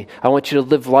trust me. I want you to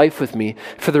live life with me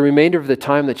for the remainder of the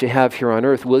time that you have here on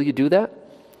earth. Will you do that?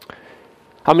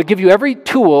 I'm going to give you every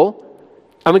tool.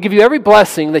 I'm going to give you every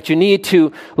blessing that you need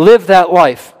to live that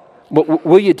life.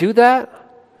 Will you do that?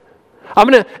 I'm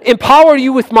going to empower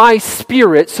you with my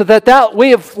Spirit so that that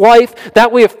way of life,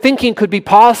 that way of thinking could be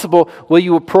possible. Will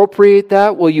you appropriate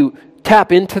that? Will you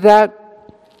tap into that?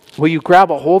 Will you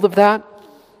grab a hold of that?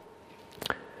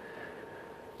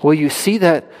 Will you see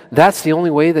that that's the only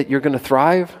way that you're going to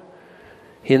thrive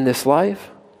in this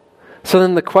life? So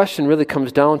then the question really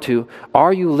comes down to,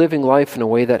 are you living life in a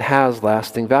way that has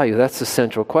lasting value? That's the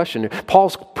central question.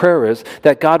 Paul's prayer is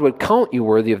that God would count you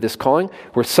worthy of this calling.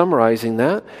 We're summarizing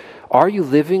that. Are you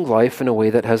living life in a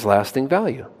way that has lasting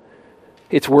value?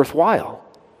 It's worthwhile.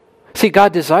 See,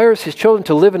 God desires his children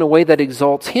to live in a way that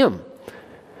exalts him.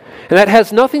 And that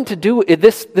has nothing to do,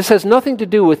 this has nothing to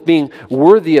do with being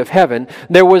worthy of heaven.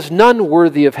 There was none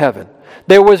worthy of heaven.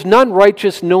 There was none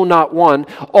righteous, no, not one.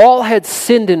 All had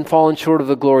sinned and fallen short of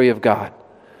the glory of God.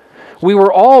 We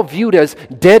were all viewed as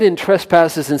dead in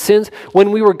trespasses and sins.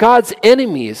 When we were God's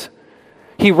enemies,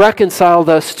 he reconciled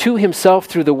us to himself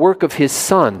through the work of his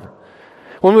Son.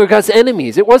 When we were God's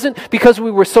enemies, it wasn't because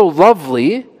we were so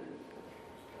lovely.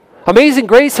 Amazing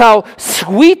grace, how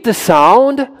sweet the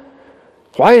sound.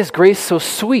 Why is grace so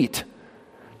sweet?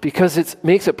 Because it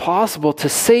makes it possible to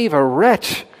save a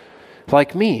wretch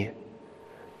like me.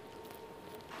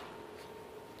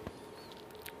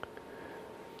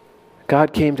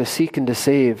 God came to seek and to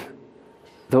save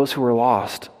those who were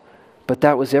lost. But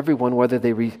that was everyone, whether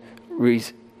they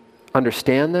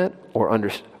understand that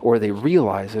or they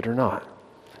realize it or not.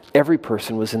 Every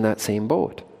person was in that same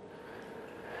boat.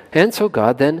 And so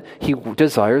God then, he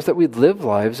desires that we live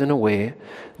lives in a way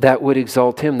that would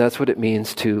exalt him. That's what it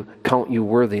means to count you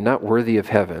worthy, not worthy of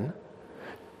heaven,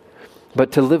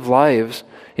 but to live lives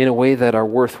in a way that are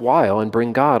worthwhile and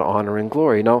bring God honor and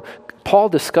glory. Now, Paul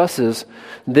discusses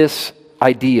this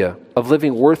idea of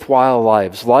living worthwhile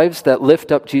lives, lives that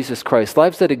lift up Jesus Christ,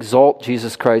 lives that exalt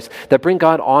Jesus Christ, that bring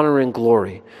God honor and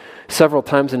glory, several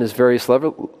times in his various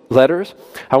letters.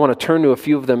 I want to turn to a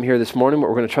few of them here this morning, but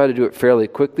we're going to try to do it fairly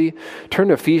quickly. Turn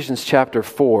to Ephesians chapter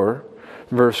 4,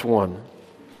 verse 1. And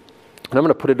I'm going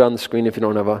to put it on the screen if you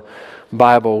don't have a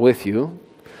Bible with you.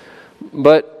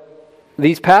 But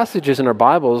these passages in our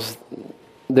Bibles,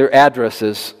 they're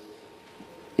addresses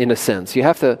in a sense. You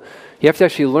have to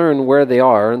actually learn where they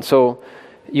are. And so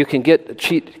you can get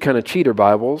cheater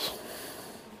Bibles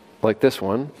like this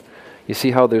one. You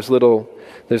see how there's little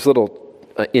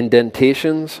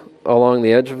indentations along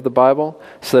the edge of the Bible,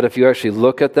 so that if you actually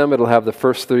look at them, it'll have the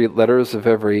first 3 letters of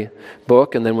every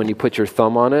book, and then when you put your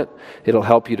thumb on it, it'll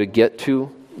help you to get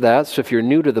to that. So if you're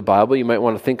new to the Bible, you might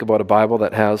want to think about a Bible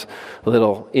that has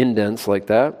little indents like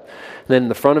that. And then in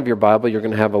the front of your Bible, you're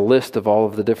going to have a list of all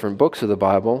of the different books of the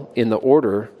Bible in the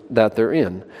order that they're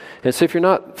in. And so if you're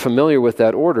not familiar with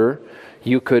that order,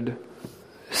 you could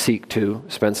seek to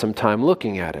spend some time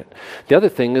looking at it. The other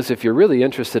thing is, if you're really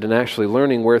interested in actually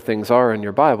learning where things are in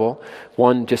your Bible,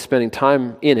 one, just spending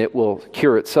time in it will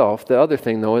cure itself. The other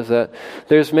thing, though, is that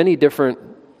there's many different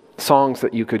songs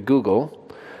that you could Google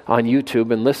on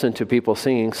YouTube and listen to people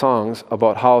singing songs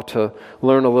about how to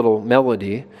learn a little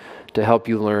melody to help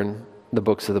you learn the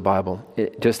books of the Bible,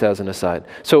 just as an aside.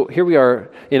 So here we are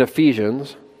in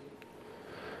Ephesians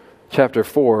chapter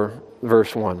 4,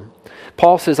 verse 1.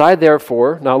 Paul says, I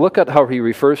therefore, now look at how he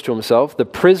refers to himself, the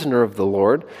prisoner of the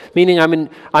Lord, meaning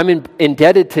I'm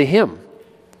indebted to him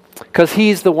because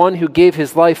he's the one who gave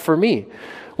his life for me.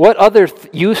 What other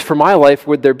use for my life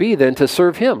would there be than to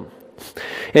serve him?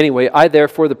 Anyway, I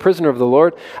therefore, the prisoner of the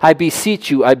Lord, I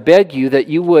beseech you, I beg you that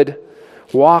you would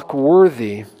walk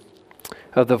worthy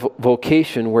of the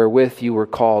vocation wherewith you were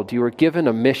called. You were given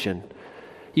a mission.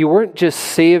 You weren't just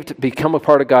saved, become a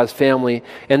part of God's family,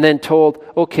 and then told,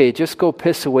 okay, just go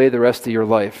piss away the rest of your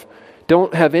life.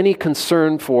 Don't have any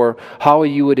concern for how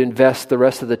you would invest the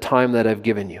rest of the time that I've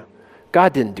given you.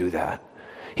 God didn't do that.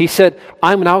 He said,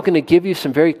 I'm now going to give you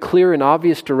some very clear and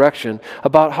obvious direction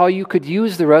about how you could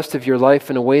use the rest of your life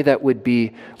in a way that would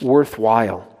be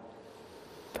worthwhile.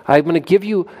 I'm going to give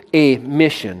you a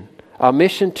mission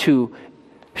to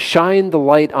shine the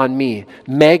light on me.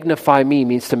 Magnify me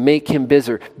means to make him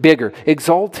bigger.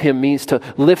 Exalt him means to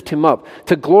lift him up.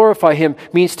 To glorify him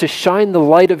means to shine the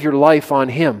light of your life on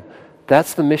him.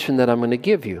 That's the mission that I'm going to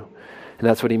give you. And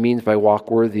that's what he means by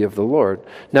walk worthy of the Lord.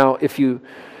 Now, if you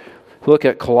look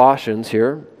at Colossians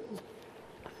here,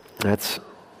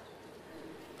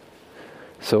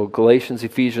 so Galatians,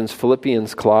 Ephesians,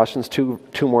 Philippians, Colossians, two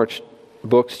more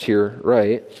books to your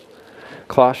right.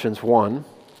 Colossians 1.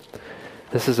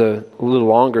 This is a little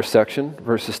longer section,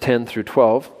 verses 10 through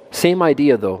 12. Same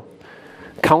idea though.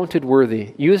 Counted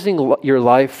worthy, using your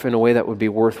life in a way that would be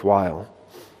worthwhile.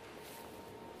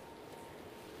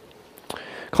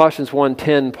 Colossians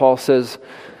 1:10, Paul says,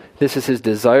 this is his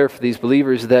desire for these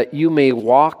believers, that you may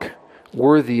walk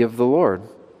worthy of the Lord,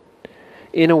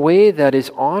 in a way that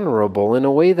is honorable, in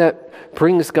a way that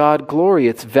brings God glory.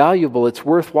 It's valuable, it's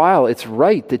worthwhile, it's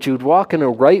right, that you would walk in a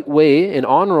right way, an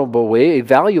honorable way, a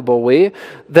valuable way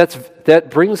that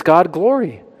brings God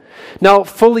glory. Now,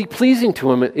 fully pleasing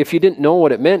to him, if you didn't know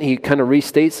what it meant, he kind of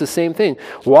restates the same thing.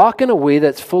 Walk in a way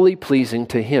that's fully pleasing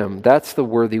to him. That's the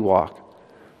worthy walk.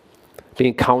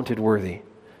 Being counted worthy.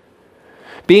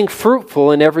 Being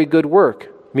fruitful in every good work,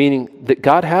 meaning that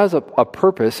God has a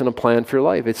purpose and a plan for your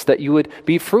life. It's that you would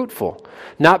be fruitful.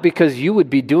 Not because you would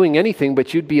be doing anything,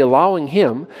 but you'd be allowing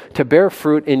him to bear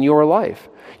fruit in your life.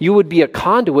 You would be a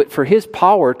conduit for his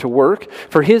power to work,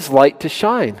 for his light to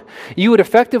shine. You would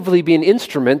effectively be an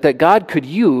instrument that God could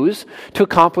use to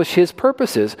accomplish his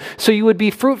purposes. So you would be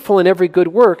fruitful in every good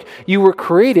work. You were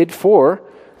created for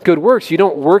good works. You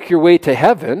don't work your way to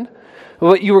heaven,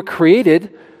 but you were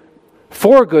created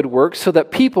for good works so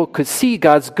that people could see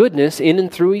God's goodness in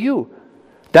and through you.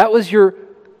 That was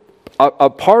a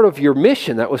part of your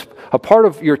mission. That was a part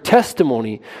of your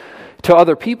testimony to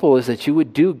other people, is that you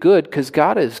would do good because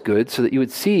God is good, so that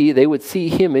they would see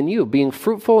him in you, being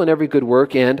fruitful in every good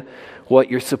work, and what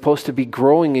you're supposed to be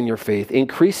growing in your faith,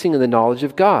 increasing in the knowledge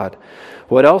of God.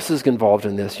 What else is involved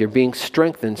in this? You're being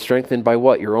strengthened. Strengthened by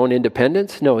what? Your own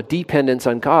independence? No, dependence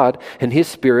on God and his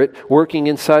Spirit working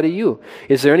inside of you.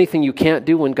 Is there anything you can't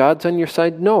do when God's on your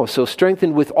side? No. So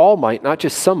strengthened with all might, not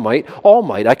just some might, all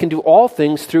might. I can do all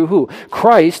things through who?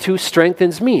 Christ, who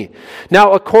strengthens me.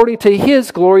 Now, according to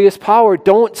his glorious power,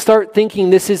 don't start thinking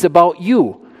this is about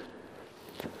you.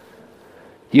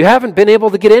 You haven't been able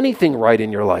to get anything right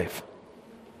in your life.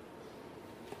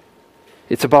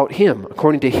 It's about him,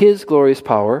 according to his glorious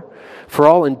power, for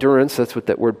all endurance, that's what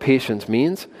that word patience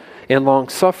means, and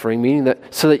long-suffering, meaning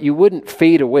that so that you wouldn't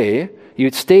fade away,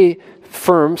 you'd stay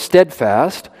firm,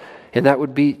 steadfast, and that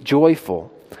would be joyful.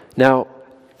 Now,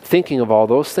 thinking of all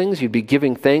those things, you'd be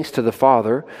giving thanks to the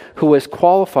Father, who has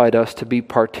qualified us to be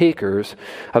partakers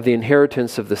of the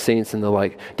inheritance of the saints and the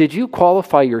like. Did you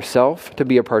qualify yourself to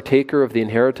be a partaker of the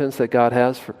inheritance that God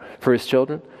has for his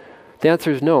children? The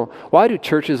answer is no. Why do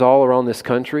churches all around this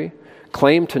country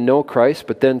claim to know Christ,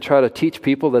 but then try to teach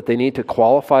people that they need to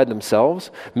qualify themselves,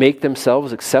 make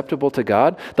themselves acceptable to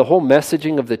God? The whole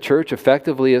messaging of the church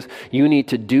effectively is you need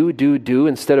to do,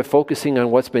 instead of focusing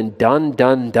on what's been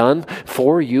done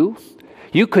for you.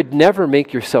 You could never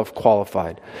make yourself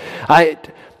qualified.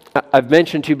 I've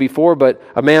mentioned to you before, but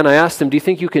a man, I asked him, do you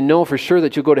think you can know for sure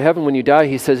that you'll go to heaven when you die?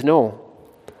 He says, no.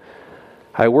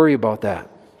 I worry about that.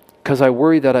 Because I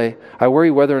worry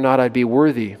whether or not I'd be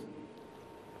worthy.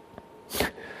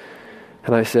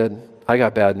 And I said, I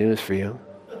got bad news for you.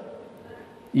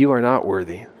 You are not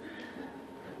worthy.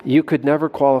 You could never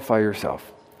qualify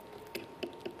yourself.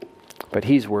 But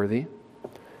he's worthy.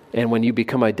 And when you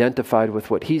become identified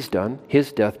with what he's done,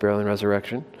 his death, burial, and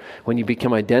resurrection, when you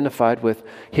become identified with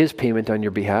his payment on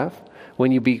your behalf,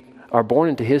 when you are born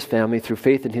into his family through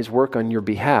faith in his work on your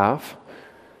behalf,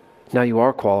 now you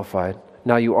are qualified.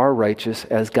 Now you are righteous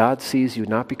as God sees you,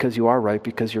 not because you are right,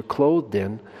 because you're clothed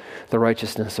in the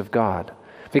righteousness of God.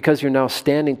 Because you're now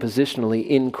standing positionally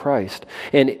in Christ.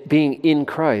 And being in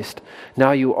Christ,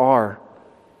 now you are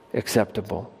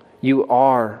acceptable. You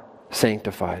are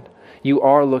sanctified. You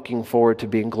are looking forward to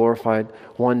being glorified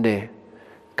one day.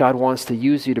 God wants to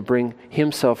use you to bring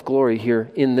himself glory here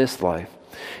in this life.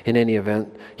 In any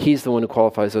event, he's the one who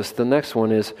qualifies us. The next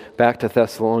one is back to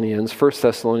Thessalonians, 1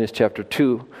 Thessalonians chapter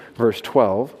 2, verse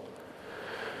 12.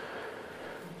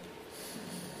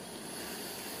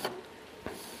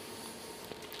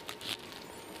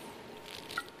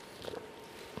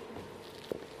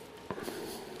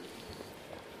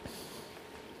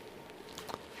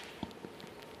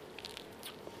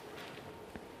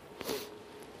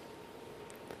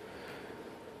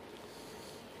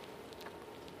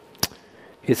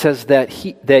 It says that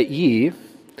ye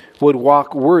would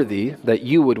walk worthy, that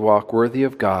you would walk worthy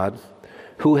of God,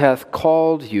 who hath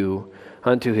called you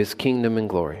unto his kingdom and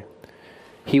glory.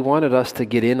 He wanted us to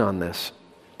get in on this.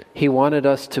 He wanted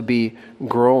us to be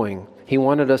growing. He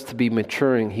wanted us to be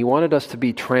maturing. He wanted us to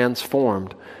be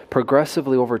transformed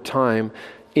progressively over time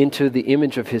into the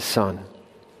image of his Son.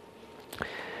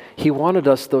 He wanted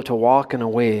us, though, to walk in a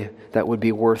way that would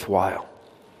be worthwhile.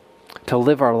 To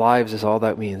live our lives is all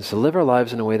that means. To live our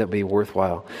lives in a way that would be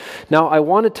worthwhile. Now, I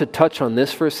wanted to touch on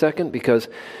this for a second because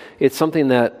it's something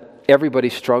that everybody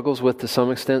struggles with to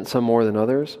some extent, some more than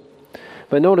others.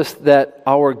 But notice that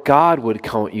our God would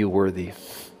count you worthy.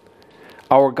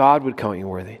 Our God would count you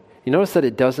worthy. You notice that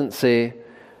it doesn't say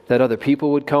that other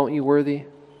people would count you worthy?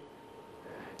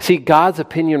 See, God's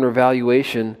opinion or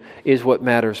evaluation is what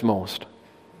matters most.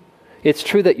 It's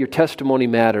true that your testimony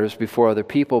matters before other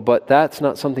people, but that's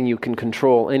not something you can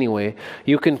control anyway.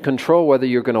 You can control whether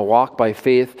you're going to walk by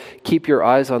faith, keep your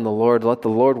eyes on the Lord, let the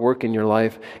Lord work in your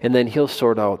life, and then he'll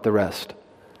sort out the rest.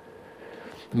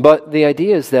 But the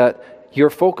idea is that your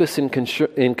focus and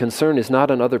concern is not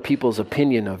on other people's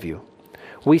opinion of you.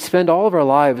 We spend all of our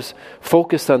lives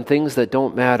focused on things that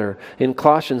don't matter. In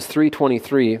Colossians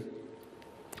 3:23,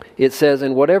 it says,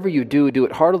 "And whatever you do, do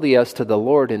it heartily as to the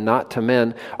Lord and not to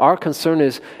men." Our concern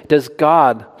is, does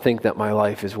God think that my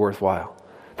life is worthwhile?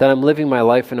 That I'm living my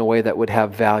life in a way that would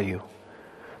have value,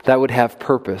 that would have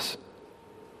purpose,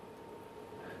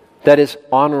 that is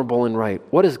honorable and right.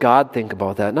 What does God think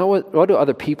about that? Not what do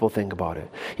other people think about it?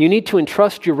 You need to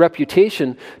entrust your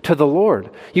reputation to the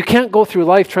Lord. You can't go through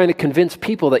life trying to convince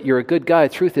people that you're a good guy.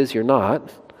 Truth is, you're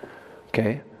not.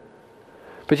 Okay?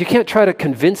 But you can't try to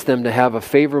convince them to have a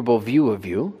favorable view of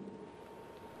you.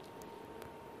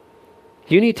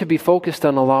 You need to be focused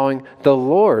on allowing the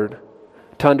Lord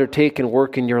to undertake and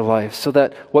work in your life so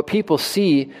that what people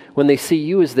see when they see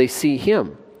you is they see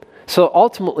Him. So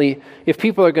ultimately, if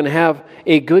people are going to have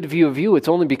a good view of you, it's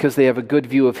only because they have a good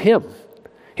view of Him.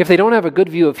 If they don't have a good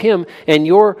view of Him and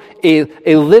you're a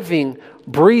living,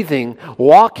 breathing,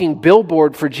 walking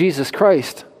billboard for Jesus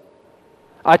Christ,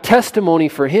 a testimony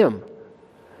for Him,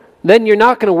 then you're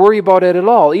not going to worry about it at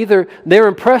all. Either they're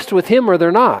impressed with Him or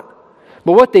they're not.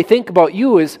 But what they think about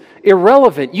you is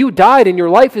irrelevant. You died and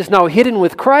your life is now hidden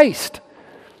with Christ.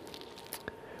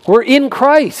 We're in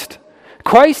Christ.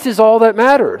 Christ is all that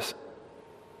matters.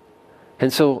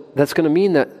 And so that's going to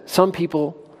mean that some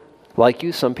people like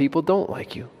you, some people don't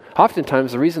like you.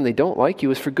 Oftentimes the reason they don't like you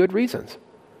is for good reasons.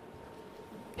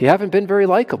 You haven't been very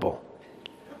likable.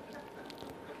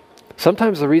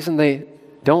 Sometimes the reason they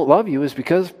don't love you is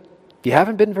because you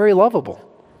haven't been very lovable.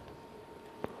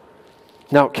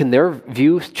 Now, can their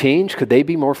views change? Could they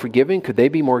be more forgiving? Could they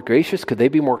be more gracious? Could they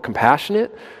be more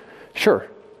compassionate? Sure.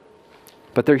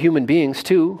 But they're human beings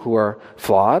too, who are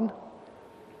flawed.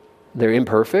 They're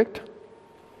imperfect.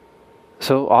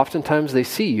 So oftentimes they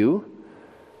see you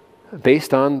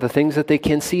based on the things that they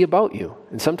can see about you.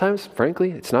 And sometimes,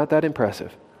 frankly, it's not that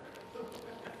impressive.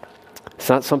 It's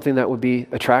not something that would be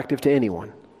attractive to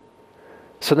anyone.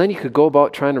 So then you could go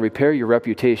about trying to repair your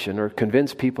reputation or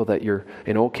convince people that you're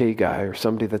an okay guy or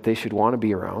somebody that they should want to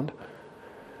be around.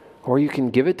 Or you can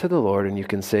give it to the Lord and you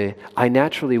can say, I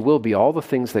naturally will be all the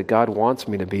things that God wants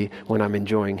me to be when I'm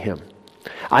enjoying Him.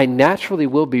 I naturally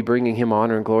will be bringing Him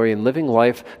honor and glory and living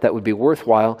life that would be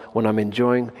worthwhile when I'm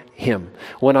enjoying Him,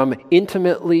 when I'm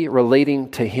intimately relating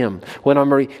to Him, when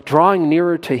I'm drawing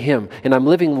nearer to Him and I'm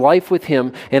living life with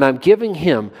Him and I'm giving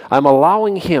Him, I'm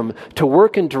allowing Him to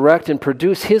work and direct and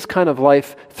produce His kind of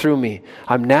life through me.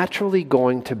 I'm naturally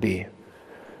going to be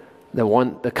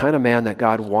the kind of man that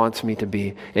God wants me to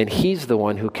be, and He's the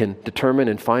one who can determine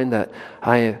and find that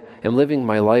I am living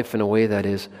my life in a way that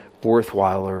is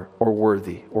worthwhile or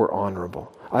worthy or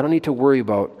honorable. I don't need to worry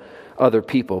about other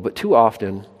people, but too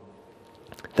often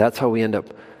that's how we end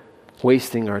up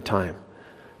wasting our time.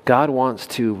 God wants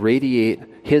to radiate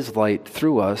His light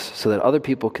through us so that other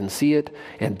people can see it,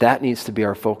 and that needs to be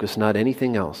our focus, not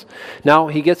anything else. Now,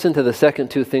 he gets into the second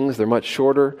two things. They're much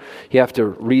shorter. You have to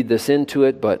read this into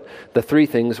it, but the three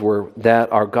things were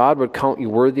that our God would count you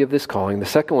worthy of this calling. The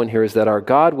second one here is that our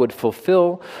God would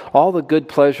fulfill all the good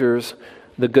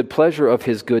pleasure of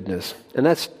His goodness. And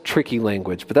that's tricky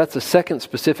language, but that's the second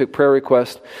specific prayer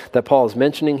request that Paul is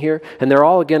mentioning here. And they're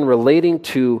all, again, relating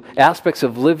to aspects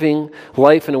of living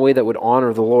life in a way that would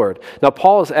honor the Lord. Now,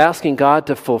 Paul is asking God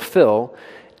to fulfill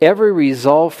every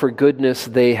resolve for goodness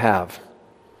they have.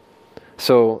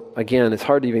 So, again, it's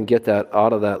hard to even get that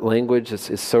out of that language.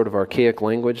 It's sort of archaic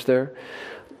language there.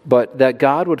 But that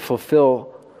God would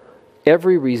fulfill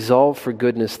every resolve for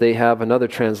goodness they have. Another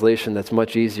translation that's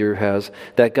much easier has,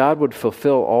 that God would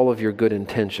fulfill all of your good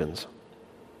intentions.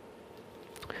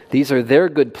 These are their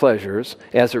good pleasures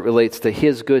as it relates to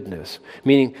His goodness,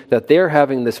 meaning that they're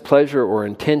having this pleasure or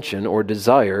intention or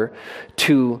desire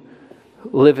to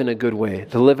live in a good way,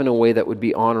 to live in a way that would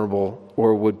be honorable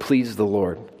or would please the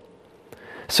Lord.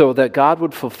 So that God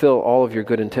would fulfill all of your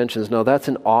good intentions. Now that's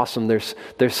an awesome, there's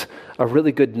a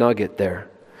really good nugget there.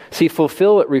 See,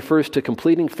 fulfill, it refers to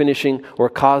completing, finishing, or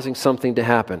causing something to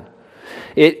happen.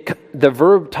 The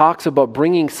verb talks about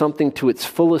bringing something to its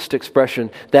fullest expression,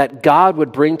 that God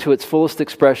would bring to its fullest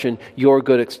expression your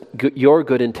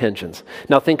good intentions.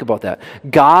 Now think about that.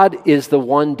 God is the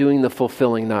one doing the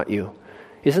fulfilling, not you.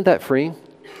 Isn't that freeing?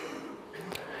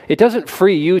 It doesn't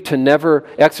free you to never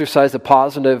exercise a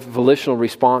positive volitional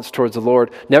response towards the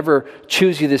Lord, never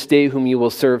choose you this day whom you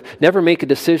will serve, never make a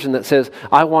decision that says,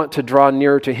 I want to draw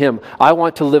nearer to Him, I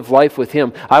want to live life with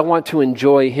Him, I want to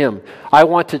enjoy Him, I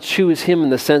want to choose Him in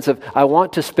the sense of, I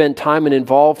want to spend time and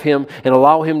involve Him and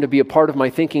allow Him to be a part of my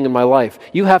thinking in my life.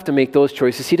 You have to make those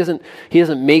choices. He doesn't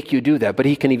make you do that, but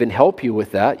He can even help you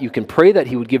with that. You can pray that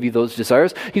He would give you those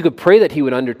desires. You could pray that He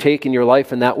would undertake in your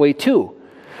life in that way too.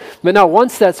 But now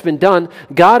once that's been done,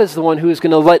 God is the one who is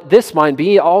going to let this mind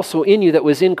be also in you that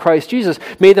was in Christ Jesus.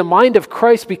 May the mind of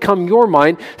Christ become your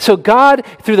mind. So God,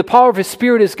 through the power of His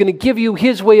Spirit, is going to give you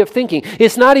His way of thinking.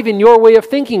 It's not even your way of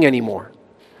thinking anymore.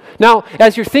 Now,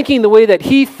 as you're thinking the way that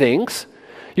He thinks,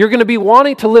 you're going to be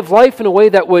wanting to live life in a way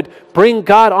that would bring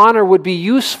God honor, would be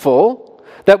useful,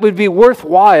 that would be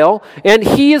worthwhile, and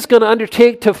He is going to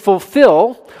undertake to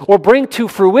fulfill or bring to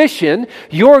fruition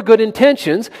your good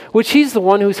intentions, which He's the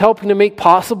one who's helping to make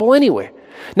possible anyway.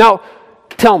 Now,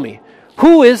 tell me,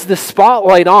 who is the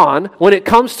spotlight on when it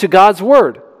comes to God's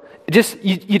Word?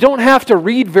 You don't have to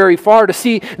read very far to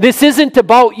see this isn't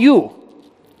about you.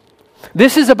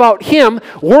 This is about Him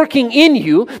working in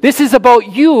you. This is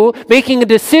about you making a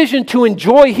decision to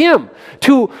enjoy Him,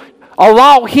 to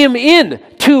allow Him in,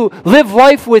 to live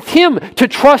life with Him, to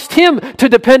trust Him, to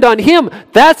depend on Him.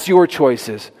 That's your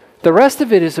choices. The rest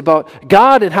of it is about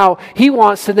God and how He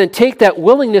wants to then take that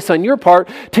willingness on your part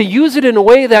to use it in a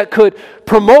way that could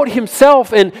promote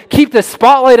Himself and keep the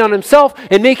spotlight on Himself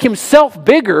and make Himself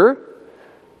bigger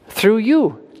through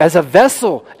you as a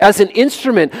vessel, as an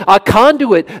instrument, a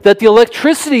conduit, that the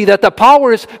electricity, that the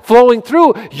power is flowing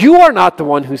through. You are not the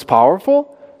one who's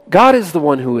powerful. God is the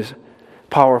one who is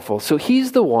powerful. So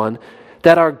He's the one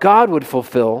that our God would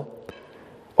fulfill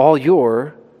all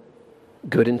your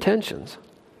good intentions.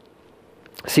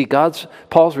 See,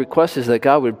 Paul's request is that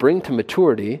God would bring to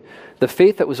maturity the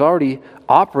faith that was already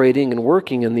operating and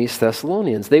working in these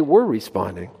Thessalonians. They were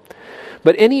responding.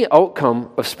 But any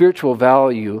outcome of spiritual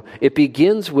value, it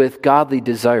begins with godly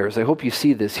desires. I hope you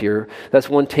see this here. That's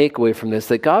one takeaway from this,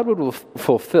 that God would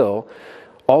fulfill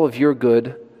all of your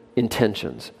good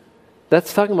intentions.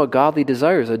 That's talking about godly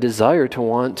desires, a desire to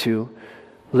want to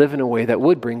live in a way that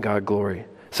would bring God glory.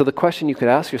 So the question you could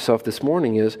ask yourself this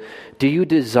morning is, do you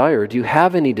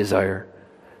have any desire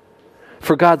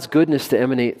for God's goodness to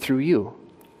emanate through you?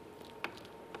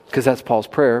 Because that's Paul's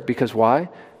prayer. Because why?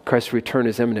 Christ's return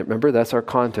is imminent. Remember, that's our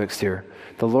context here.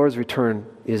 The Lord's return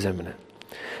is imminent.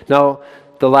 Now,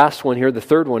 the last one here, the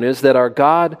third one, is that our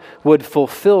God would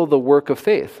fulfill the work of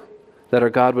faith. That our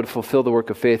God would fulfill the work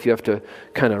of faith. You have to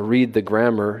kind of read the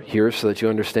grammar here so that you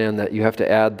understand that you have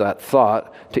to add that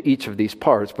thought to each of these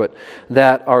parts. But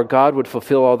that our God would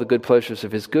fulfill all the good pleasures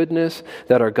of His goodness,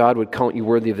 that our God would count you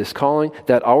worthy of His calling,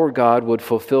 that our God would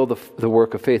fulfill the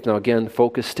work of faith. Now again,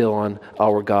 focus still on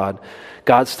our God.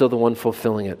 God's still the one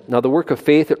fulfilling it. Now the work of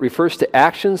faith, it refers to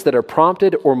actions that are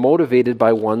prompted or motivated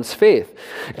by one's faith.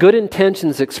 Good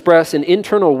intentions express an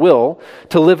internal will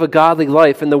to live a godly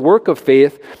life, and the work of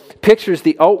faith pictures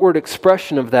the outward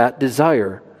expression of that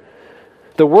desire.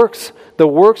 The works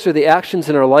are the actions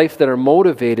in our life that are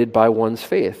motivated by one's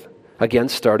faith. Again,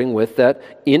 starting with that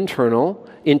internal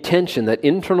intention, that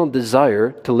internal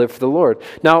desire to live for the Lord.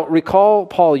 Now, recall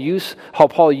how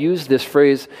Paul used this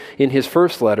phrase in his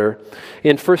first letter.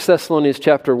 In 1 Thessalonians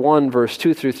chapter 1, verse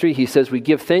 2 through 3, he says, "We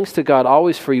give thanks to God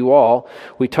always for you all."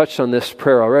 We touched on this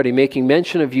prayer already, making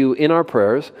mention of you in our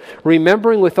prayers,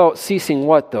 remembering without ceasing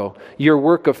what, though? Your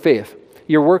work of faith.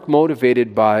 Your work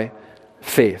motivated by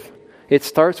faith. It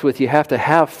starts with you have to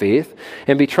have faith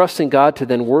and be trusting God to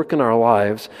then work in our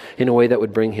lives in a way that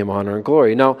would bring Him honor and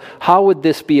glory. Now, how would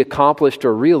this be accomplished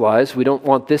or realized? We don't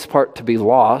want this part to be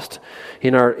lost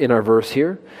in our verse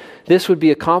here. This would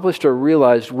be accomplished or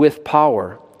realized with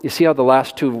power. You see how the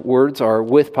last two words are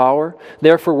with power?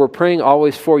 Therefore, we're praying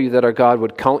always for you that our God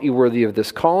would count you worthy of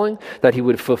this calling, that he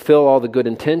would fulfill all the good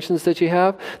intentions that you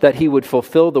have, that he would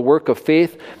fulfill the work of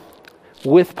faith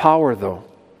with power, though.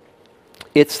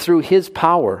 It's through his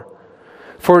power.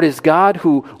 For it is God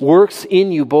who works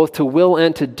in you both to will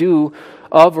and to do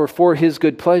of or for his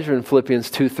good pleasure in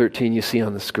Philippians 2:13 you see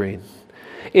on the screen.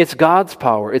 It's God's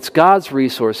power. It's God's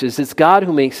resources. It's God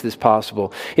who makes this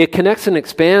possible. It connects and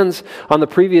expands on the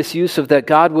previous use of that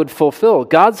God would fulfill.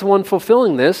 God's the one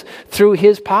fulfilling this through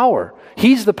his power.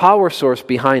 He's the power source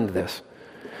behind this.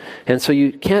 And so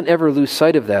you can't ever lose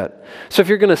sight of that. So if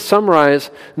you're going to summarize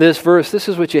this verse, this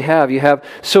is what you have. You have,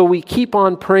 so we keep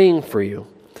on praying for you.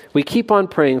 We keep on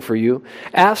praying for you,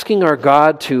 asking our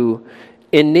God to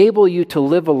enable you to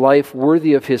live a life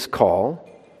worthy of his call,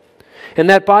 and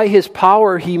that by his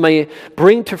power he may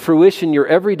bring to fruition your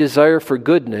every desire for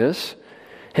goodness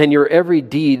and your every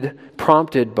deed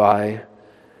prompted by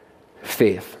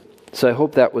faith. So I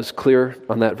hope that was clear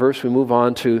on that verse. We move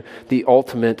on to the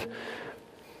ultimate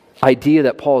idea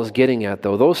that Paul is getting at,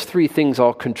 though. Those three things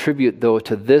all contribute, though,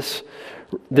 to this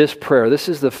prayer. This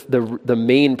is the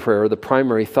main prayer, the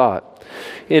primary thought.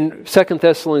 In 2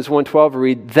 Thessalonians 1:12 we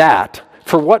read that.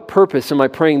 For what purpose am I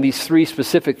praying these three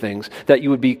specific things? That you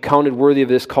would be counted worthy of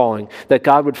this calling, that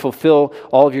God would fulfill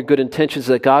all of your good intentions,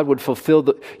 that God would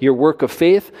fulfill your work of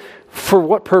faith. For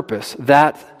what purpose?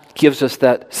 That gives us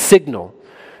that signal.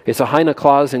 It's a haina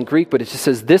clause in Greek, but it just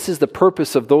says, this is the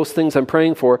purpose of those things I'm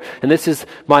praying for, and this is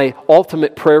my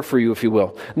ultimate prayer for you, if you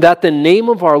will. That the name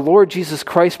of our Lord Jesus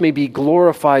Christ may be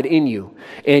glorified in you,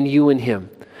 and you in him,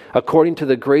 according to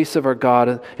the grace of our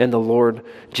God and the Lord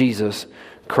Jesus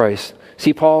Christ.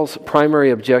 See, Paul's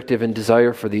primary objective and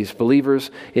desire for these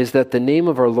believers is that the name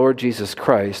of our Lord Jesus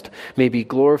Christ may be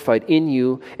glorified in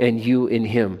you and you in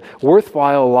him.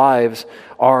 Worthwhile lives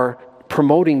are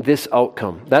promoting this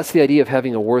outcome. That's the idea of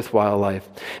having a worthwhile life.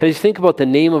 And as you think about the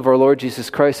name of our Lord Jesus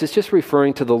Christ, it's just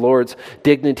referring to the Lord's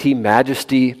dignity,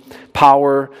 majesty,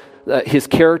 power, his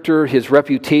character, his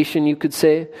reputation, you could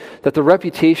say. That the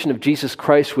reputation of Jesus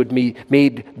Christ would be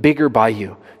made bigger by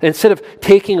you. Instead of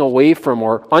taking away from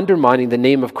or undermining the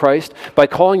name of Christ by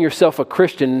calling yourself a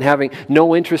Christian and having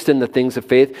no interest in the things of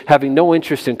faith, having no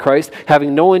interest in Christ,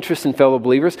 having no interest in fellow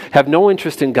believers, have no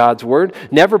interest in God's word,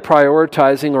 never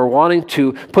prioritizing or wanting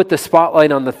to put the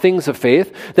spotlight on the things of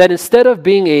faith, that instead of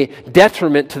being a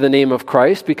detriment to the name of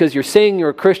Christ, because you're saying you're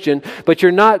a Christian, but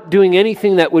you're not doing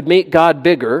anything that would make God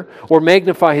bigger or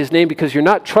magnify his name because you're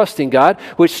not trusting God,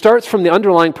 which starts from the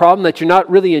underlying problem that you're not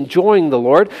really enjoying the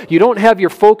Lord. You don't have your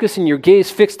focus and your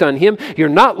gaze fixed on him. You're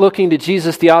not looking to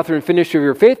Jesus, the author and finisher of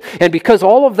your faith. And because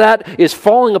all of that is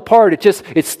falling apart,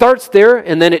 it starts there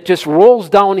and then it just rolls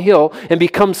downhill and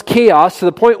becomes chaos to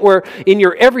the point where in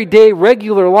your everyday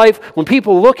regular life, when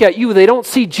people look at you, they don't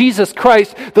see Jesus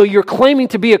Christ, though you're claiming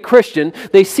to be a Christian.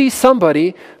 They see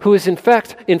somebody who is in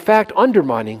fact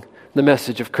undermining the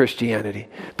message of Christianity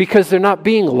because they're not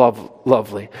being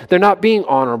lovely. They're not being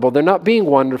honorable. They're not being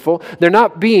wonderful. They're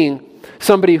not being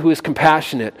somebody who is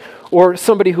compassionate or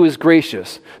somebody who is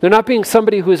gracious. They're not being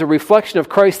somebody who is a reflection of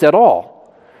Christ at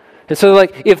all. And so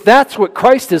if that's what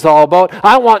Christ is all about,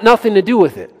 I want nothing to do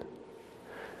with it.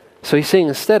 So he's saying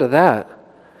instead of that,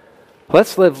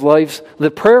 let's live lives.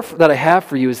 The prayer that I have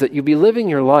for you is that you be living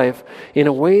your life in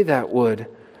a way that would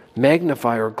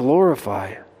magnify or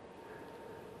glorify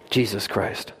Jesus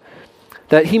Christ.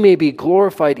 That he may be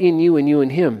glorified in you and you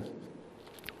in him.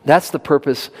 That's the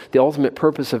purpose, the ultimate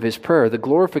purpose of his prayer, the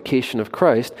glorification of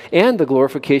Christ and the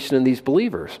glorification in these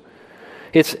believers.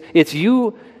 It's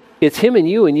him and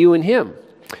you in him.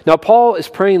 Now, Paul is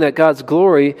praying that God's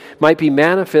glory might be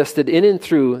manifested in and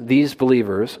through these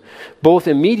believers, both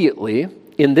immediately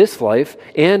in this life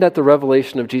and at the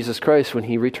revelation of Jesus Christ when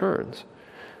he returns.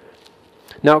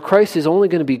 Now, Christ is only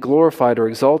going to be glorified or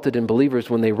exalted in believers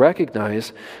when they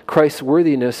recognize Christ's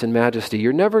worthiness and majesty.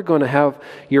 You're never going to have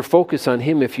your focus on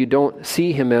him if you don't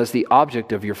see him as the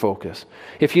object of your focus.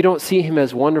 If you don't see him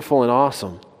as wonderful and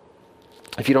awesome.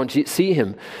 If you don't see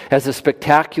him as a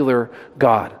spectacular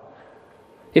God.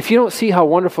 If you don't see how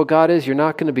wonderful God is, you're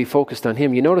not going to be focused on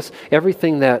him. You notice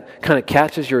everything that kind of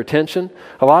catches your attention,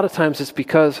 a lot of times it's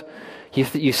because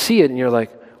you see it and you're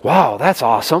like, wow, that's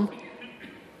awesome.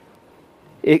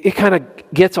 It kind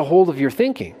of gets a hold of your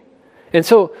thinking. And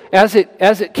so as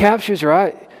it captures your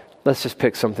eye, let's just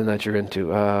pick something that you're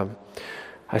into.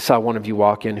 I saw one of you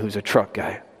walk in who's a truck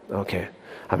guy. Okay.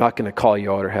 I'm not going to call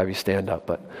you out or have you stand up,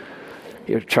 but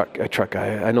you're a truck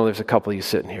guy. I know there's a couple of you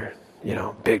sitting here. You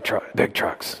know, big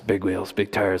trucks, big wheels,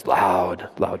 big tires, loud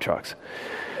trucks.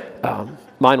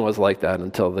 Mine was like that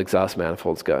until the exhaust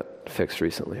manifolds got fixed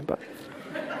recently. But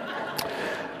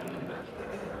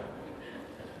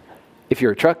if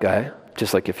you're a truck guy,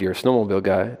 just like if you're a snowmobile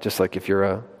guy, just like if you're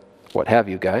a what have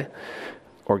you guy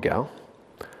or gal,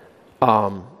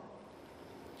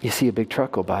 you see a big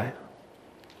truck go by.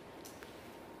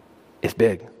 It's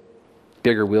big.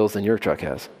 Bigger wheels than your truck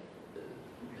has.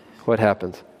 What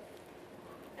happens?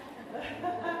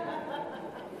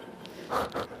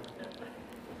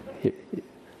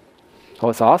 Oh,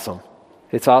 it's awesome.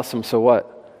 It's awesome, so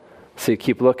what? So you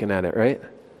keep looking at it, right?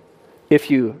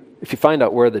 If you find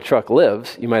out where the truck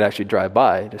lives, you might actually drive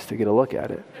by just to get a look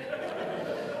at it.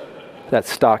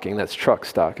 That's stalking. That's truck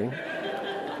stalking. Do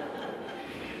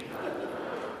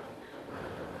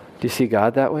you see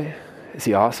God that way? Is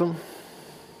he awesome?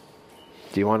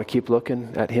 Do you want to keep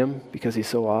looking at him because he's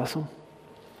so awesome?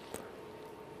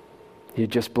 You're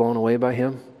just blown away by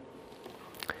him?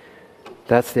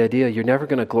 That's the idea. You're never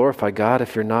going to glorify God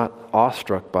if you're not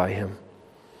awestruck by him.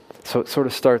 So it sort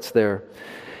of starts there.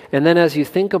 And then as you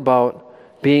think about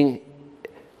being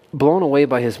blown away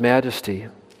by his majesty,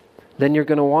 then you're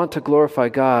going to want to glorify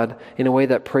God in a way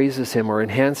that praises him or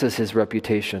enhances his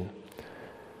reputation.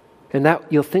 And that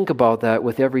you'll think about that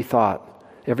with every thought,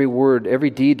 every word, every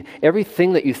deed,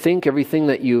 everything that you think, everything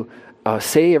that you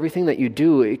say, everything that you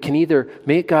do. It can either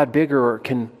make God bigger or it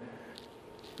can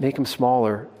make him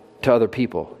smaller to other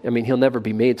people. I mean, he'll never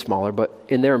be made smaller, but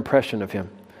in their impression of him.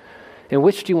 And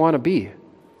which do you want to be?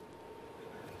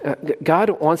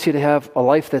 God wants you to have a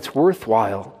life that's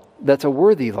worthwhile, that's a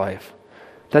worthy life,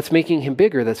 that's making him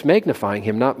bigger, that's magnifying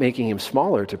him, not making him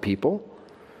smaller to people.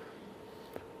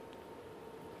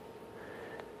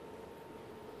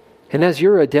 And as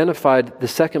you're identified, the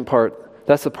second part,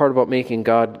 that's the part about making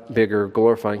God bigger,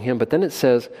 glorifying him. But then it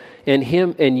says, and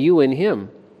him and you in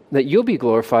him, that you'll be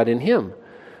glorified in him.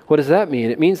 What does that mean?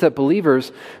 It means that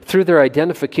believers, through their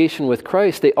identification with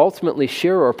Christ, they ultimately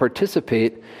share or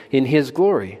participate in his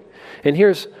glory. And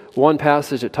here's one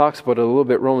passage that talks about it a little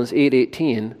bit, Romans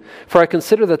 8:18. For I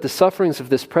consider that the sufferings of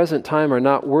this present time are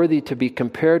not worthy to be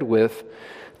compared with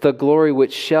the glory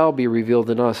which shall be revealed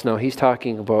in us. Now he's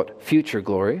talking about future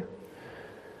glory.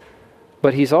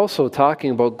 But he's also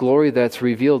talking about glory that's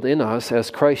revealed in us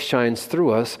as Christ shines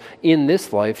through us in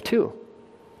this life too.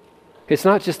 It's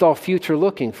not just all future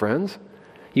looking, friends.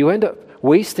 You end up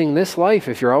wasting this life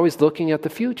if you're always looking at the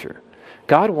future.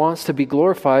 God wants to be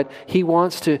glorified. He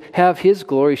wants to have his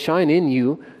glory shine in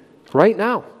you right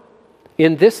now,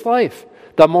 in this life,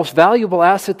 the most valuable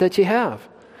asset that you have.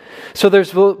 So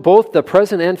there's both the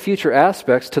present and future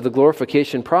aspects to the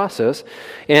glorification process.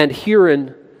 And here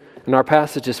in our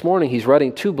passage this morning, he's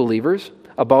writing to believers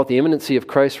about the imminency of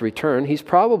Christ's return. He's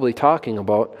probably talking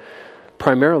about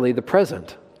primarily the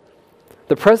present.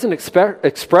 The present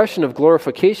expression of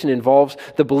glorification involves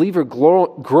the believer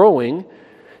growing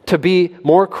to be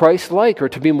more Christ-like or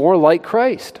to be more like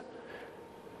Christ.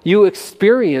 You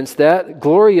experience that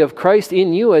glory of Christ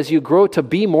in you as you grow to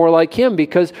be more like him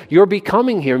because you're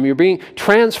becoming him. You're being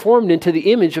transformed into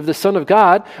the image of the Son of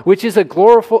God, which is a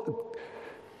glorious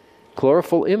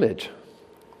image.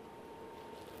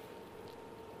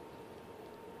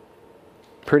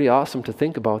 Pretty awesome to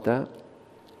think about that.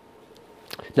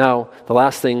 Now, the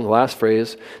last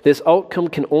phrase, this outcome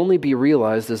can only be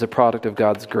realized as a product of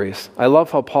God's grace. I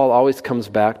love how Paul always comes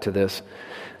back to this.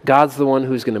 God's the one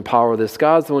who's going to empower this.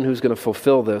 God's the one who's going to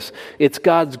fulfill this. It's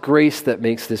God's grace that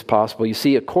makes this possible. You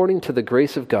see, according to the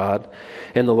grace of God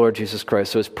and the Lord Jesus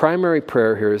Christ. So his primary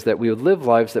prayer here is that we would live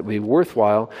lives that would be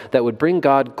worthwhile, that would bring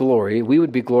God glory. We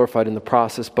would be glorified in the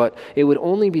process, but it would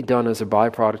only be done as a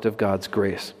byproduct of God's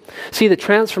grace. See, the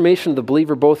transformation of the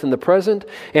believer both in the present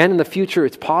and in the future,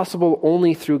 it's possible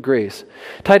only through grace.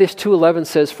 Titus 2:11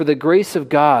 says, for the grace of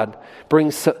God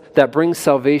that brings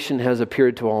salvation has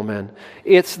appeared to all men.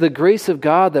 It's the grace of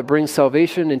God that brings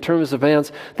salvation in terms of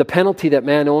the penalty that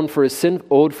man owed for his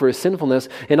sinfulness,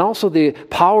 and also the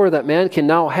power that man can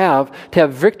now have to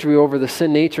have victory over the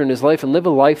sin nature in his life and live a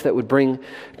life that would bring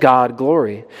God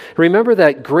glory. Remember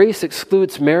that grace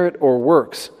excludes merit or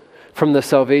works from the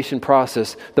salvation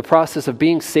process, the process of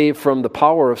being saved from the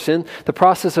power of sin, the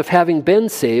process of having been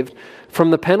saved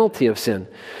from the penalty of sin.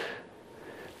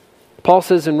 Paul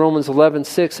says in Romans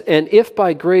 11:6, and if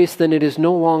by grace, then it is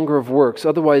no longer of works.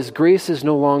 Otherwise, grace is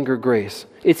no longer grace.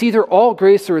 It's either all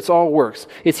grace or it's all works.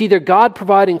 It's either God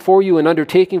providing for you and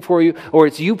undertaking for you, or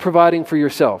it's you providing for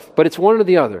yourself. But it's one or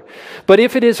the other. But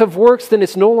if it is of works, then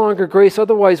it's no longer grace.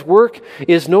 Otherwise, work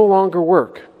is no longer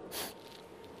work.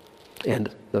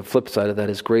 And the flip side of that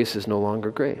is grace is no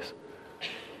longer grace.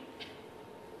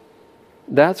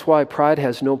 That's why pride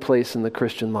has no place in the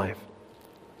Christian life.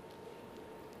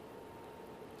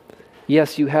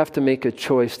 Yes, you have to make a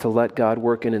choice to let God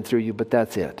work in and through you, but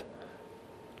that's it.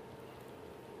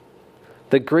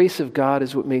 The grace of God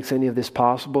is what makes any of this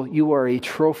possible. You are a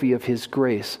trophy of His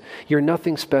grace. You're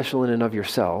nothing special in and of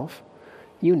yourself.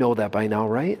 You know that by now,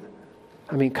 right?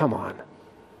 I mean, come on.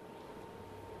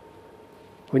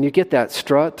 When you get that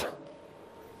strut,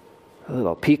 a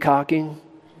little peacocking,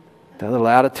 that little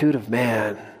attitude of,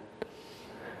 man,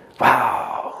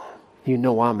 wow, you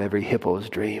know I'm every hippo's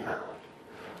dream.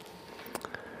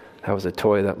 That was a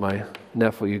toy that my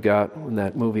nephew got when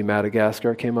that movie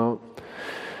Madagascar came out.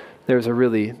 There's a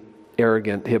really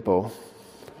arrogant hippo,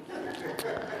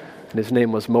 and his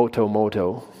name was Moto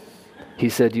Moto. He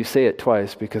said, you say it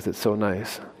twice because it's so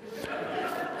nice.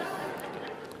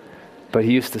 But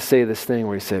he used to say this thing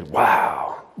where he said,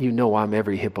 wow, you know I'm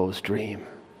every hippo's dream.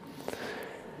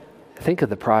 Think of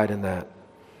the pride in that.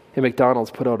 And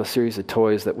McDonald's put out a series of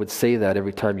toys that would say that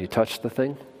every time you touched the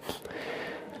thing.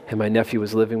 And my nephew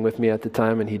was living with me at the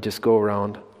time, and he'd just go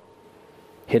around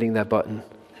hitting that button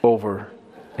over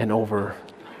and over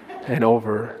and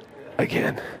over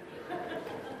again.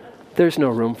 There's no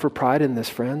room for pride in this,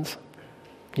 friends.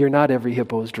 You're not every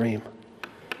hippo's dream.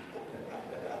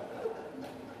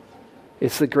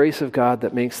 It's the grace of God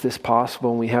that makes this possible,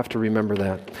 and we have to remember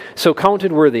that. So,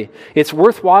 counted worthy. It's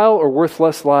worthwhile or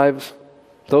worthless lives.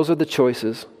 Those are the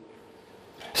choices.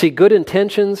 See, good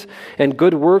intentions and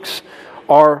good works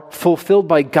are fulfilled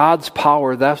by God's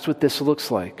power. That's what this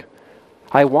looks like.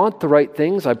 I want the right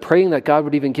things. I'm praying that God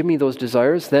would even give me those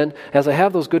desires. Then, as I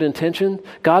have those good intentions,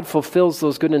 God fulfills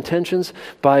those good intentions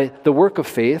by the work of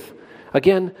faith.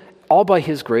 Again, all by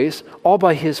His grace, all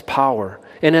by His power.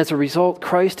 And as a result,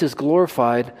 Christ is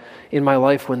glorified in my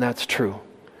life when that's true.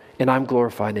 And I'm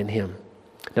glorified in Him.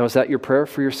 Now, is that your prayer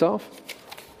for yourself?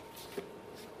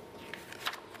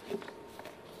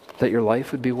 That your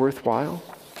life would be worthwhile?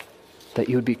 That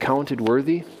you would be counted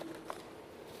worthy?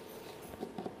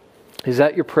 Is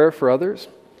that your prayer for others?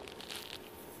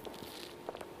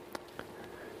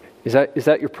 Is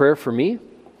that your prayer for me?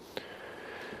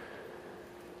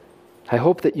 I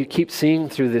hope that you keep seeing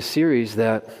through this series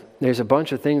that there's a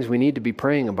bunch of things we need to be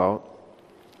praying about.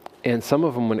 And some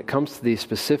of them, when it comes to these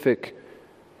specific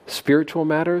spiritual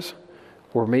matters,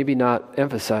 we're maybe not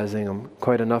emphasizing them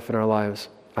quite enough in our lives.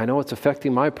 I know it's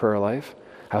affecting my prayer life.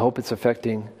 I hope it's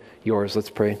affecting yours.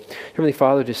 Let's pray. Heavenly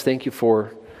Father, just thank you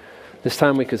for this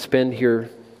time we could spend here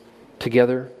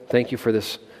together. Thank you for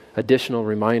this additional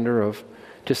reminder of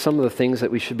just some of the things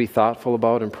that we should be thoughtful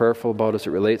about and prayerful about as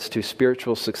it relates to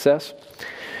spiritual success.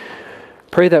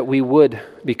 Pray that we would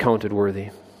be counted worthy,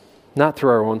 not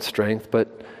through our own strength,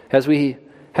 but as we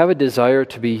have a desire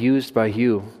to be used by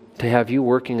you, to have you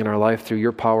working in our life through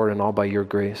your power and all by your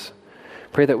grace.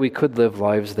 Pray that we could live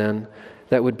lives then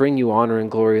that would bring you honor and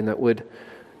glory and that would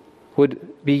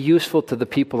be useful to the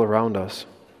people around us,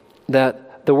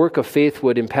 that the work of faith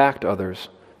would impact others,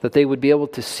 that they would be able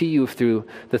to see you through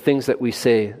the things that we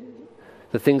say,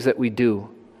 the things that we do,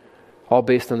 all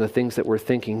based on the things that we're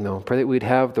thinking, though. Pray that we'd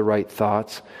have the right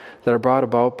thoughts that are brought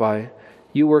about by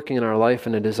you working in our life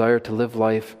and a desire to live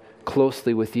life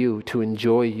closely with you, to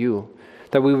enjoy you.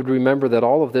 That we would remember that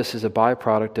all of this is a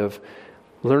byproduct of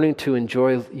learning to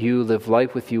enjoy you, live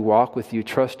life with you, walk with you,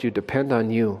 trust you, depend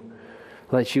on you.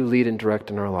 Let you lead and direct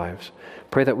in our lives.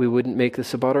 Pray that we wouldn't make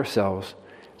this about ourselves.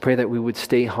 Pray that we would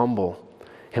stay humble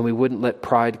and we wouldn't let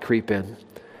pride creep in.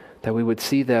 That we would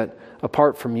see that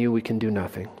apart from you, we can do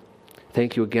nothing.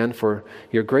 Thank you again for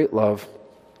your great love.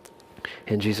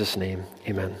 In Jesus' name,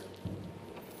 amen.